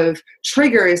of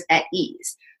triggers at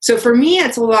ease. So for me,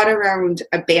 it's a lot around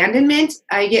abandonment.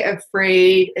 I get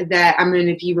afraid that I'm going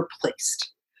to be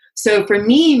replaced. So for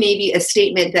me, maybe a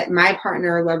statement that my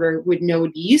partner or lover would know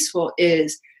would be useful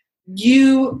is,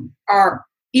 you are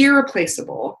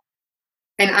irreplaceable,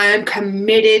 and I am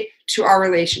committed to our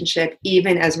relationship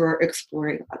even as we're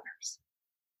exploring others.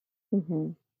 Mm-hmm.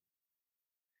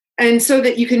 And so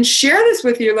that you can share this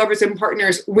with your lovers and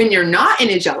partners when you're not in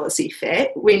a jealousy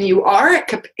fit, when you are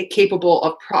capable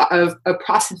of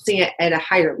processing it at a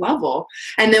higher level.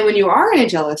 And then when you are in a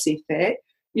jealousy fit,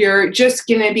 you're just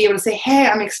going to be able to say, hey,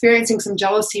 I'm experiencing some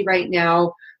jealousy right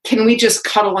now. Can we just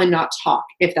cuddle and not talk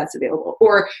if that's available?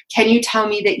 Or can you tell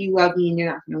me that you love me and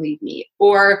you're not going to leave me?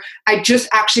 Or I just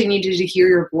actually needed to hear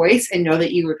your voice and know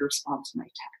that you would respond to my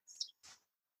text.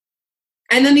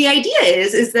 And then the idea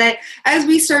is that as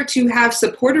we start to have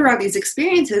support around these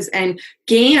experiences and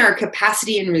gain our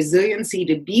capacity and resiliency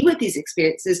to be with these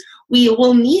experiences, we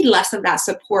will need less of that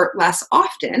support less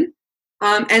often.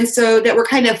 And so that we're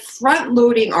kind of front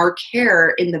loading our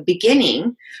care in the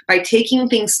beginning by taking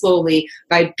things slowly,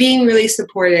 by being really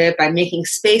supportive, by making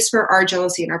space for our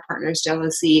jealousy and our partner's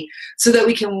jealousy, so that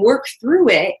we can work through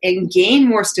it and gain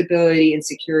more stability and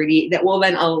security that will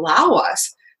then allow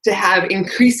us to have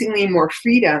increasingly more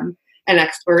freedom and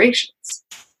explorations.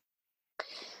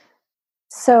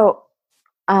 So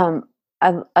I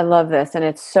love this, and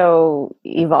it's so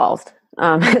evolved.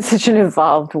 It's such an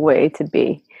evolved way to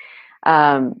be.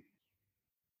 And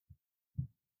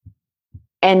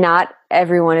not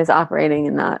everyone is operating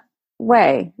in that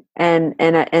way. And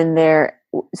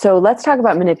so let's talk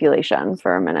about manipulation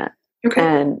for a minute. Okay.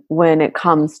 And when it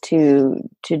comes to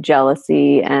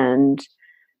jealousy and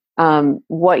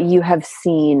what you have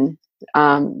seen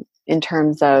in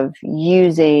terms of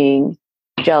using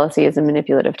jealousy as a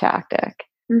manipulative tactic.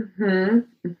 Mm-hmm.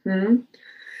 Mm-hmm.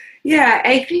 Yeah,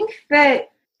 I think that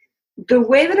the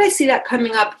way that I see that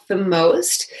coming up the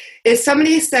most is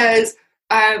somebody says,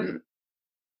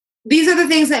 these are the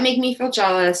things that make me feel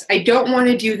jealous. I don't want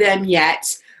to do them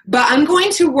yet, but I'm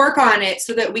going to work on it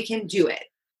so that we can do it.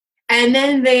 And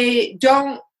then they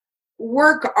don't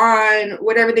work on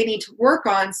whatever they need to work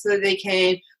on so that they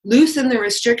can loosen the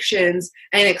restrictions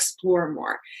and explore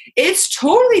more. It's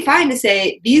totally fine to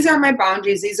say, these are my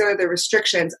boundaries, these are the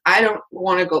restrictions, I don't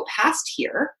want to go past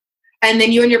here. And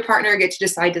then you and your partner get to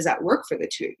decide, does that work for the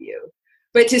two of you?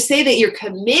 But to say that you're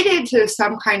committed to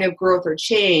some kind of growth or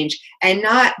change and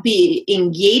not be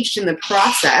engaged in the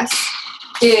process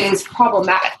is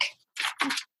problematic,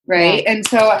 right? Yeah. And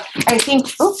so I think,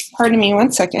 pardon me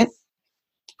one second.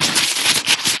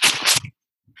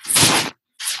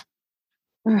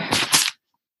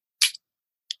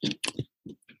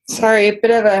 Sorry, a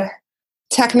bit of a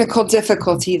technical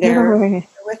difficulty there.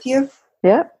 With you?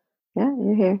 Yep. Yeah,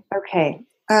 you're here. Okay.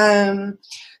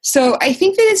 So I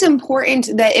think that it's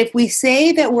important that if we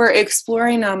say that we're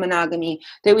exploring non-monogamy,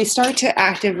 that we start to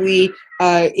actively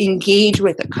engage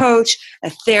with a coach,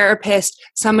 a therapist,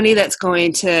 somebody that's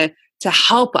going to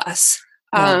help us.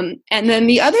 Yeah. And then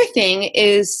the other thing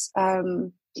is to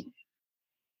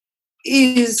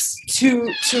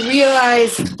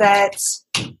realize that.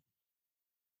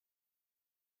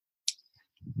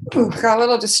 Ooh, got a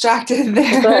little distracted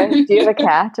there. Sorry. Do you have a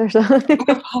cat or something?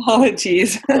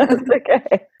 Apologies. That's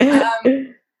okay.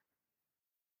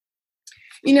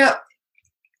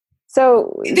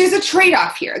 So there's a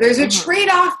trade-off here. There's a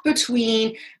trade-off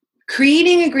between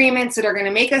creating agreements that are going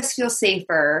to make us feel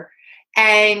safer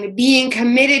and being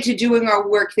committed to doing our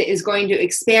work that is going to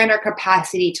expand our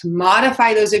capacity to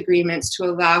modify those agreements to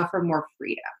allow for more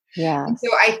freedom. Yeah. So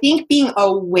I think being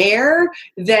aware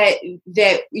that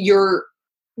you're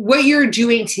what you're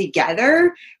doing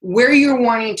together, where you're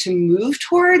wanting to move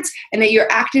towards, and that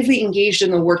you're actively engaged in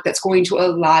the work that's going to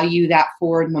allow you that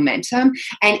forward momentum.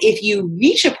 And if you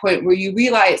reach a point where you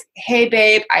realize, hey,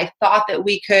 babe, I thought that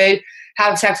we could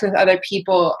have sex with other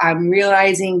people, I'm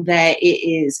realizing that it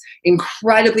is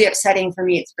incredibly upsetting for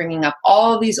me. It's bringing up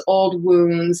all of these old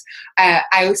wounds.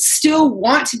 I still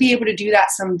want to be able to do that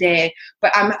someday,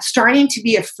 but I'm starting to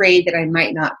be afraid that I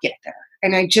might not get there.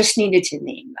 And I just needed to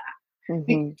name that.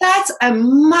 Mm-hmm. That's a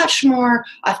much more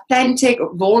authentic,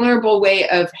 vulnerable way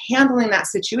of handling that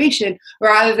situation,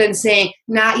 rather than saying,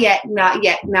 not yet, not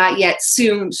yet, not yet,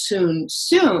 soon, soon,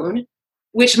 soon,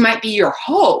 which might be your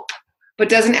hope, but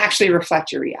doesn't actually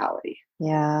reflect your reality.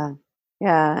 Yeah.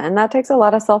 Yeah. And that takes a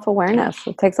lot of self-awareness.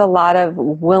 It takes a lot of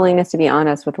willingness to be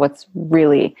honest with what's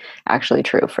really actually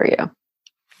true for you.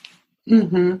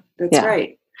 Mm-hmm. That's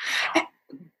right.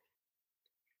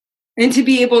 And to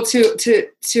be able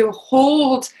to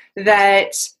hold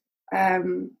that,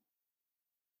 that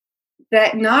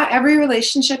not every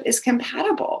relationship is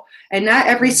compatible, and not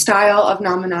every style of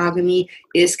non-monogamy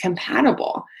is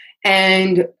compatible.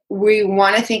 And we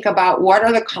want to think about what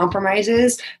are the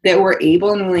compromises that we're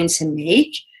able and willing to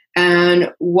make,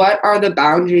 and what are the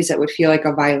boundaries that would feel like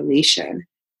a violation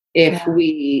if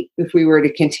we were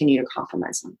to continue to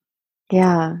compromise them.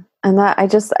 Yeah. And that I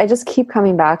just keep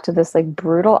coming back to this like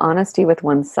brutal honesty with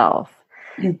oneself.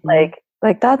 Mm-hmm.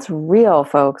 Like that's real,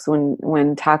 folks,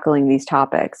 when tackling these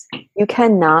topics. You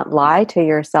cannot lie to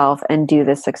yourself and do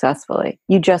this successfully.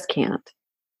 You just can't.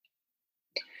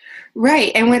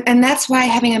 Right. And that's why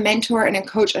having a mentor and a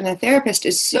coach and a therapist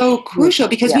is so crucial,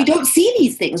 because we don't see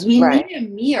these things. We need a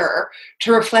mirror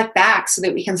to reflect back so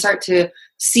that we can start to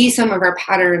see some of our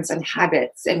patterns and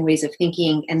habits and ways of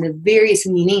thinking and the various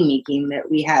meaning making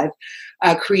that we have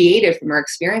created from our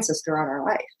experiences throughout our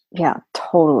life. Yeah,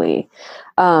 totally.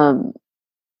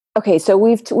 Okay. So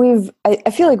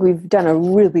I feel like we've done a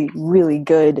really, really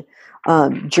good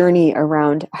journey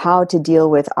around how to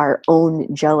deal with our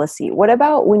own jealousy. What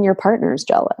about when your partner's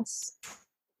jealous?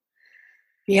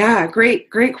 Yeah,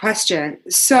 great question.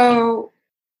 So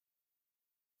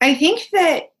I think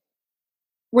that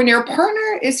when your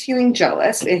partner is feeling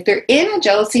jealous, if they're in a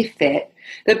jealousy fit,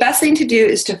 the best thing to do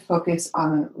is to focus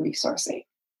on resourcing.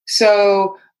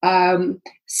 So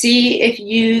see if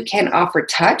you can offer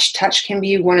touch. Touch can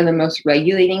be one of the most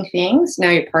regulating things. Now,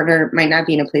 your partner might not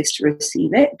be in a place to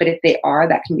receive it, but if they are,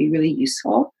 that can be really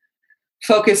useful.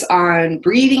 Focus on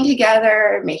breathing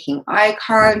together, making eye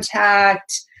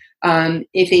contact.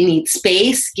 If they need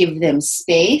space, give them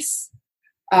space.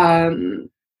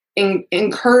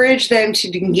 Encourage them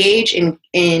to engage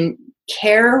in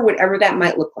care, whatever that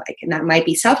might look like. And that might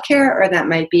be self-care, or that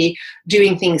might be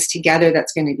doing things together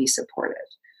that's going to be supportive.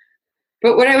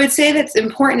 But what I would say that's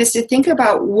important is to think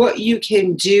about what you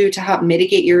can do to help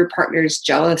mitigate your partner's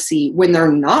jealousy when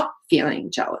they're not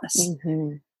feeling jealous.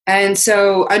 Mm-hmm. And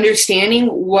so understanding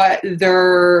what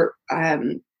the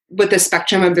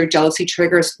spectrum of their jealousy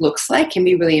triggers looks like can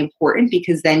be really important,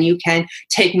 because then you can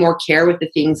take more care with the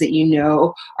things that you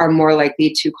know are more likely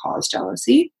to cause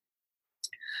jealousy.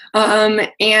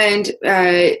 And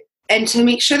to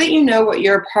make sure that you know what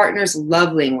your partner's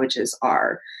love languages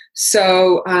are.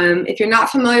 So if you're not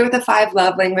familiar with the 5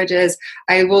 love languages,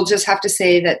 I will just have to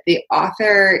say that the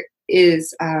author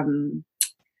has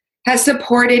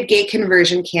supported gay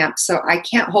conversion camps, so I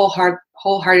can't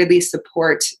wholeheartedly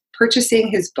support purchasing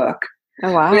his book.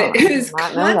 Oh, wow. But his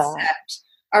concept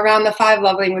around the 5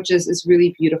 love languages is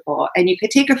really beautiful. And you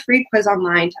could take a free quiz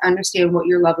online to understand what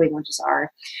your love languages are.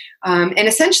 And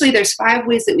essentially, there's 5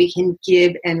 ways that we can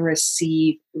give and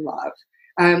receive love.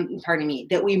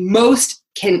 That we most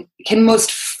can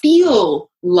most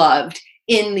feel loved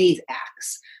in these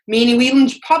acts. Meaning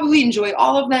we probably enjoy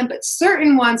all of them, but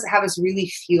certain ones have us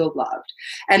really feel loved.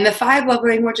 And the 5 love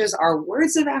languages are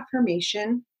words of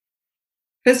affirmation,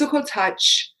 physical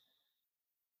touch,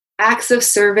 acts of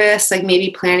service, like maybe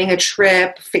planning a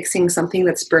trip, fixing something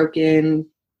that's broken,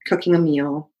 cooking a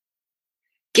meal,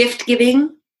 gift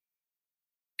giving,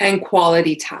 and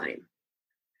quality time.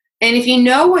 And if you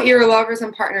know what your lovers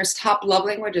and partners' top love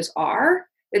languages are,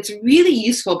 it's really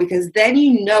useful, because then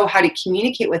you know how to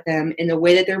communicate with them in the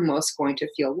way that they're most going to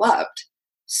feel loved.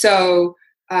 So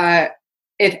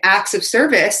if acts of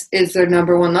service is their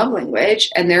number 1 love language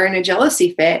and they're in a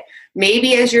jealousy fit,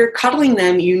 maybe as you're cuddling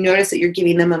them, you notice that you're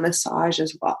giving them a massage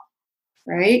as well,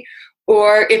 right?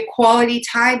 Or if quality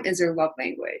time is their love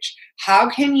language, how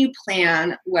can you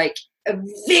plan like a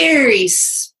very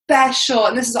special,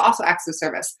 and this is also acts of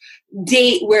service,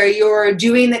 date where you're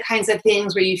doing the kinds of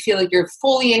things where you feel like you're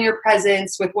fully in your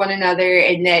presence with one another,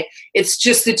 and that it's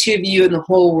just the 2 of you and the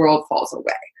whole world falls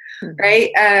away.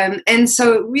 right? And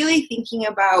so really thinking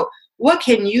about what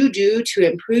can you do to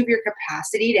improve your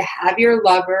capacity to have your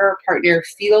lover or partner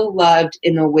feel loved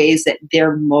in the ways that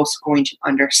they're most going to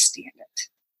understand it.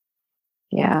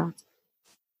 Yeah.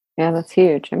 Yeah, that's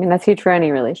huge. I mean, that's huge for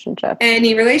any relationship.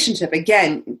 Any relationship.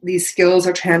 Again, these skills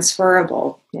are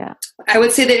transferable. Yeah. I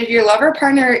would say that if your lover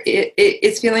partner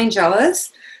is feeling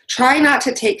jealous, try not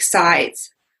to take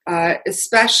sides,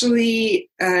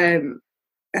 especially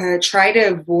try to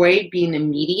avoid being a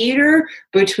mediator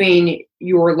between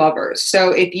your lovers.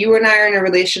 So if you and I are in a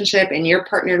relationship and you're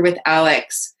partnered with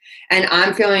Alex and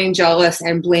I'm feeling jealous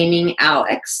and blaming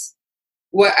Alex,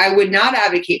 what I would not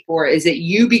advocate for is that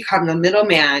you become the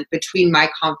middleman between my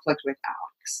conflict with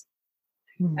Alex.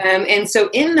 And so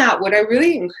in that, what I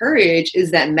really encourage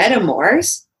is that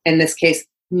metamors, in this case,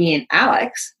 me and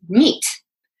Alex, meet.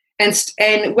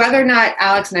 And whether or not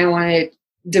Alex and I want to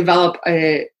develop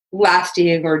a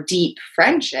lasting or deep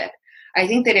friendship, I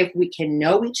think that if we can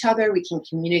know each other, we can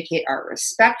communicate our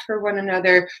respect for one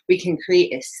another, we can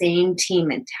create a same team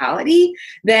mentality,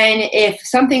 then if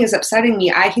something is upsetting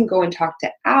me, I can go and talk to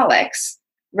Alex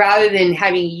rather than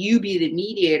having you be the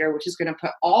mediator, which is going to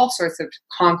put all sorts of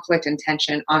conflict and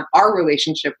tension on our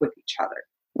relationship with each other.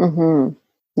 Mm-hmm.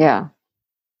 Yeah.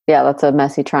 Yeah, that's a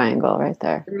messy triangle right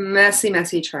there.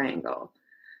 Messy triangle.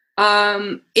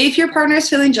 If your partner is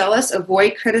feeling jealous,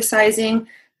 avoid criticizing.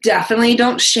 Definitely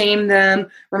don't shame them.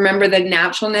 Remember the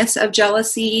naturalness of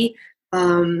jealousy.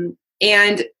 And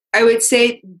I would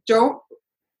say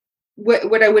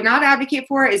what I would not advocate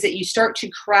for is that you start to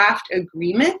craft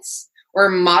agreements or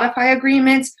modify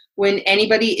agreements when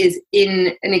anybody is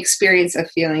in an experience of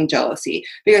feeling jealousy.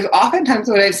 Because oftentimes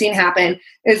what I've seen happen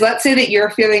is, let's say that you're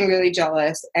feeling really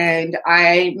jealous and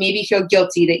I maybe feel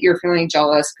guilty that you're feeling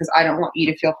jealous because I don't want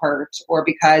you to feel hurt, or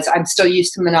because I'm still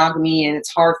used to monogamy and it's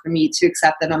hard for me to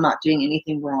accept that I'm not doing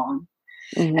anything wrong.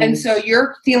 Mm-hmm. And so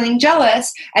you're feeling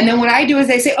jealous. And then what I do is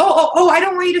I say, oh, I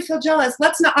don't want you to feel jealous.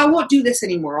 I won't do this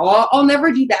anymore. I'll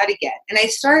never do that again. And I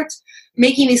start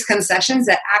making these concessions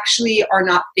that actually are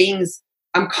not things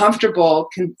I'm comfortable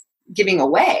giving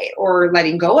away or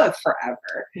letting go of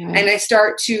forever. Mm-hmm. And I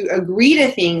start to agree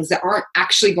to things that aren't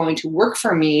actually going to work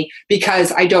for me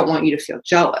because I don't want you to feel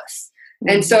jealous.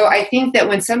 Mm-hmm. And so I think that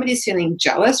when somebody's feeling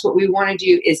jealous, what we want to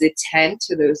do is attend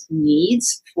to those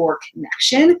needs for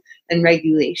connection and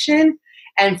regulation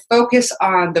and focus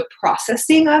on the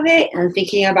processing of it and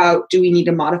thinking about, do we need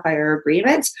to modify our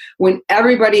agreements when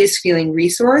everybody is feeling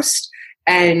resourced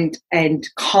and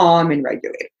calm and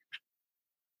regulated.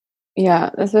 Yeah,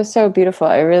 this is so beautiful.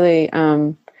 I really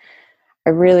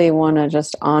want to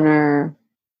just honor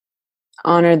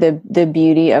the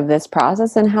beauty of this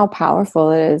process and how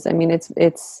powerful it is. I mean,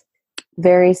 it's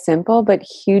very simple, but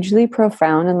hugely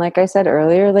profound. And like I said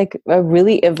earlier, like a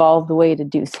really evolved way to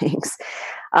do things.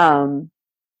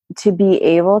 To be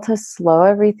able to slow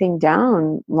everything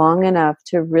down long enough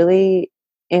to really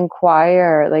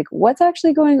inquire, like, what's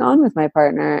actually going on with my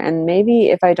partner? And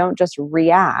maybe if I don't just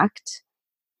react,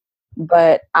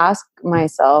 but ask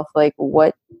myself, like,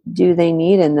 what do they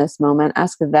need in this moment?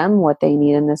 Ask them what they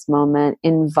need in this moment.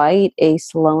 Invite a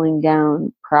slowing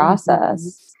down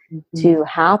process to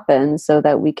happen so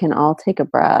that we can all take a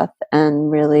breath and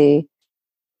really,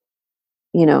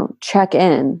 check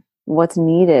in what's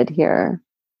needed here.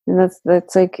 And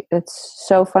that's like, it's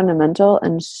so fundamental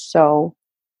and so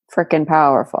freaking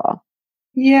powerful.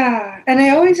 Yeah. And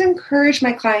I always encourage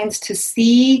my clients to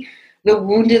see the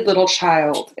wounded little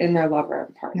child in their lover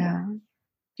and partner. Yeah.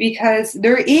 Because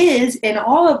there is in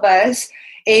all of us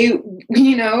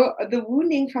the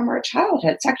wounding from our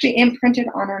childhood. It's actually imprinted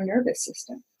on our nervous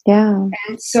system. Yeah.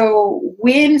 And so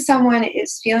when someone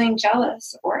is feeling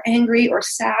jealous or angry or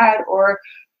sad or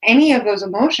any of those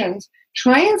emotions,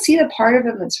 try and see the part of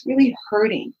them that's really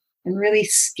hurting and really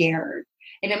scared.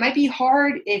 And it might be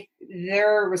hard if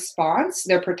their response,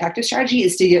 their protective strategy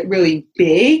is to get really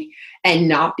big and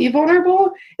not be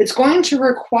vulnerable. It's going to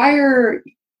require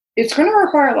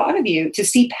a lot of you to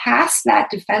see past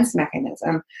that defense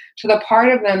mechanism to the part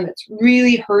of them that's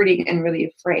really hurting and really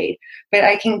afraid. But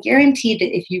I can guarantee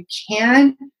that if you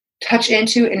can touch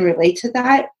into and relate to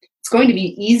that, it's going to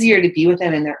be easier to be with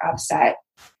them in their upset.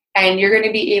 And you're going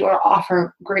to be able to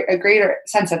offer a greater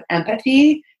sense of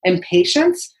empathy and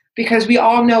patience, because we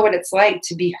all know what it's like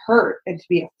to be hurt and to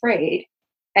be afraid.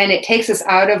 And it takes us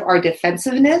out of our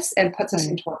defensiveness and puts us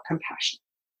into our compassion.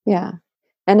 Yeah.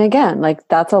 And again, like,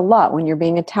 that's a lot when you're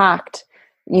being attacked.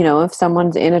 If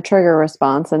someone's in a trigger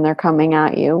response and they're coming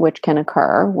at you, which can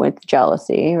occur with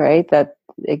jealousy, right? That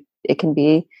it can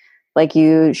be like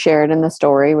you shared in the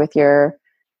story with your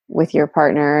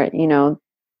partner,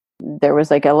 there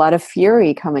was like a lot of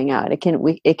fury coming out.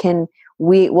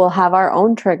 We will have our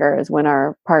own triggers when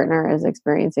our partner is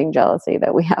experiencing jealousy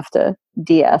that we have to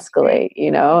de-escalate,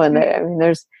 and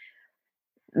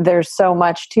there's so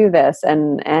much to this.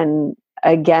 And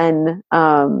again,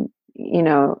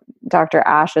 Dr.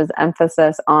 Ash's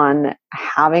emphasis on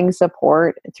having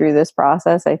support through this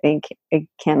process, I think it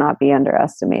cannot be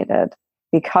underestimated,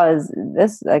 because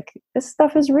this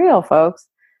stuff is real, folks.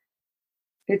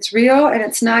 It's real and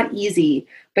it's not easy,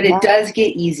 but it does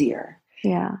get easier.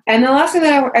 Yeah. And the last thing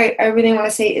that I really want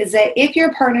to say is that if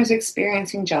your partner's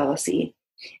experiencing jealousy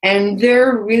and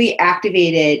they're really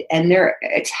activated and they're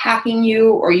attacking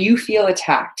you, or you feel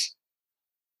attacked,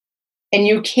 and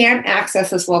you can't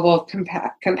access this level of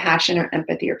compassion or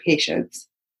empathy or patience,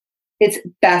 it's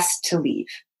best to leave.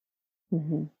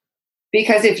 Mm-hmm.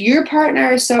 Because if your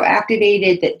partner is so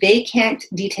activated that they can't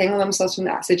detangle themselves from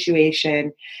that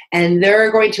situation, and they're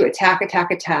going to attack,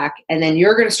 and then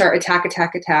you're going to start attack,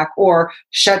 or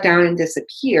shut down and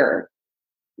disappear,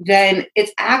 then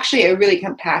it's actually a really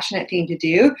compassionate thing to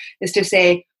do, is to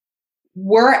say,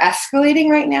 we're escalating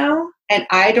right now, and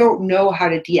I don't know how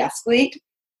to de-escalate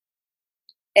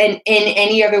and in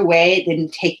any other way than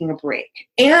taking a break.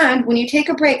 And when you take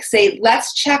a break, say,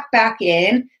 let's check back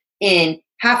in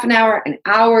half an hour, an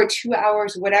hour, 2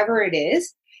 hours, whatever it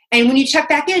is. And when you check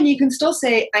back in, you can still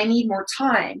say, I need more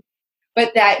time.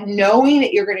 But that knowing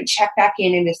that you're going to check back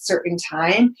in a certain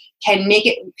time can make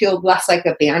it feel less like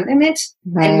abandonment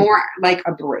and more like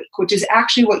a break, which is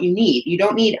actually what you need. You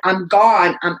don't need, I'm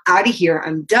gone, I'm out of here,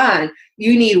 I'm done.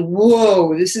 You need,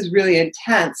 whoa, this is really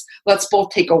intense. Let's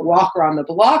both take a walk around the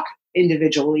block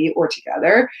individually or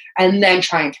together, and then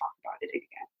try and talk about it again.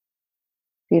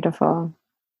 Beautiful.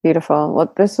 Beautiful.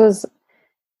 Well,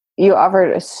 you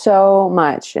offered so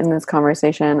much in this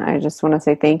conversation. I just want to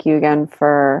say thank you again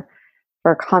for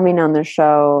coming on the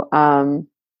show.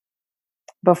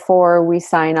 Before we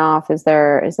sign off, is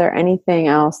there anything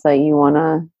else that you want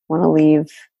to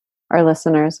leave our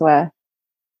listeners with?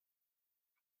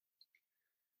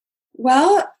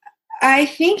 Well, I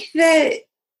think that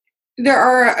there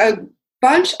are a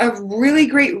bunch of really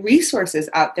great resources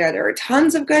out there. There are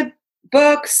tons of good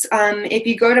books. If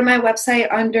you go to my website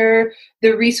under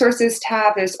the resources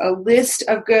tab, there's a list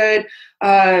of good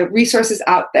resources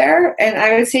out there. And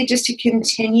I would say just to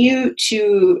continue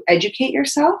to educate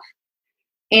yourself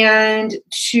and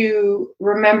to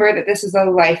remember that this is a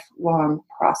lifelong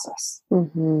process.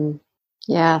 Mm-hmm.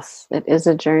 Yes, it is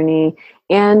a journey,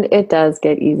 and it does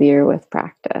get easier with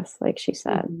practice, like she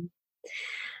said. Mm-hmm.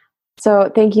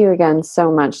 So thank you again so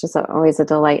much. It's always a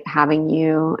delight having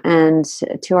you. And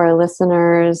to our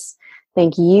listeners,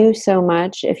 thank you so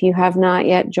much. If you have not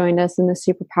yet joined us in the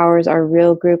Superpowers Are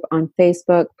Real group on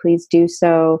Facebook, please do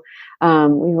so.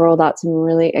 We rolled out some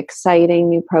really exciting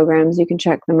new programs. You can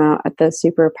check them out at the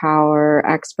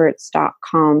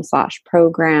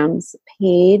superpowerexperts.com/programs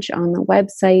page on the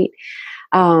website.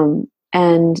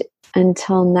 And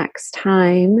until next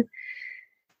time,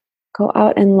 go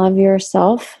out and love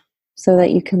yourself, so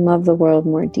that you can love the world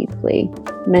more deeply.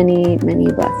 Many,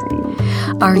 many blessings.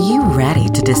 Are you ready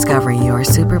to discover your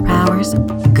superpowers?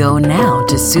 Go now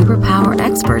to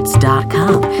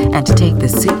superpowerexperts.com and take the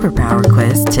superpower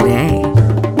quiz today.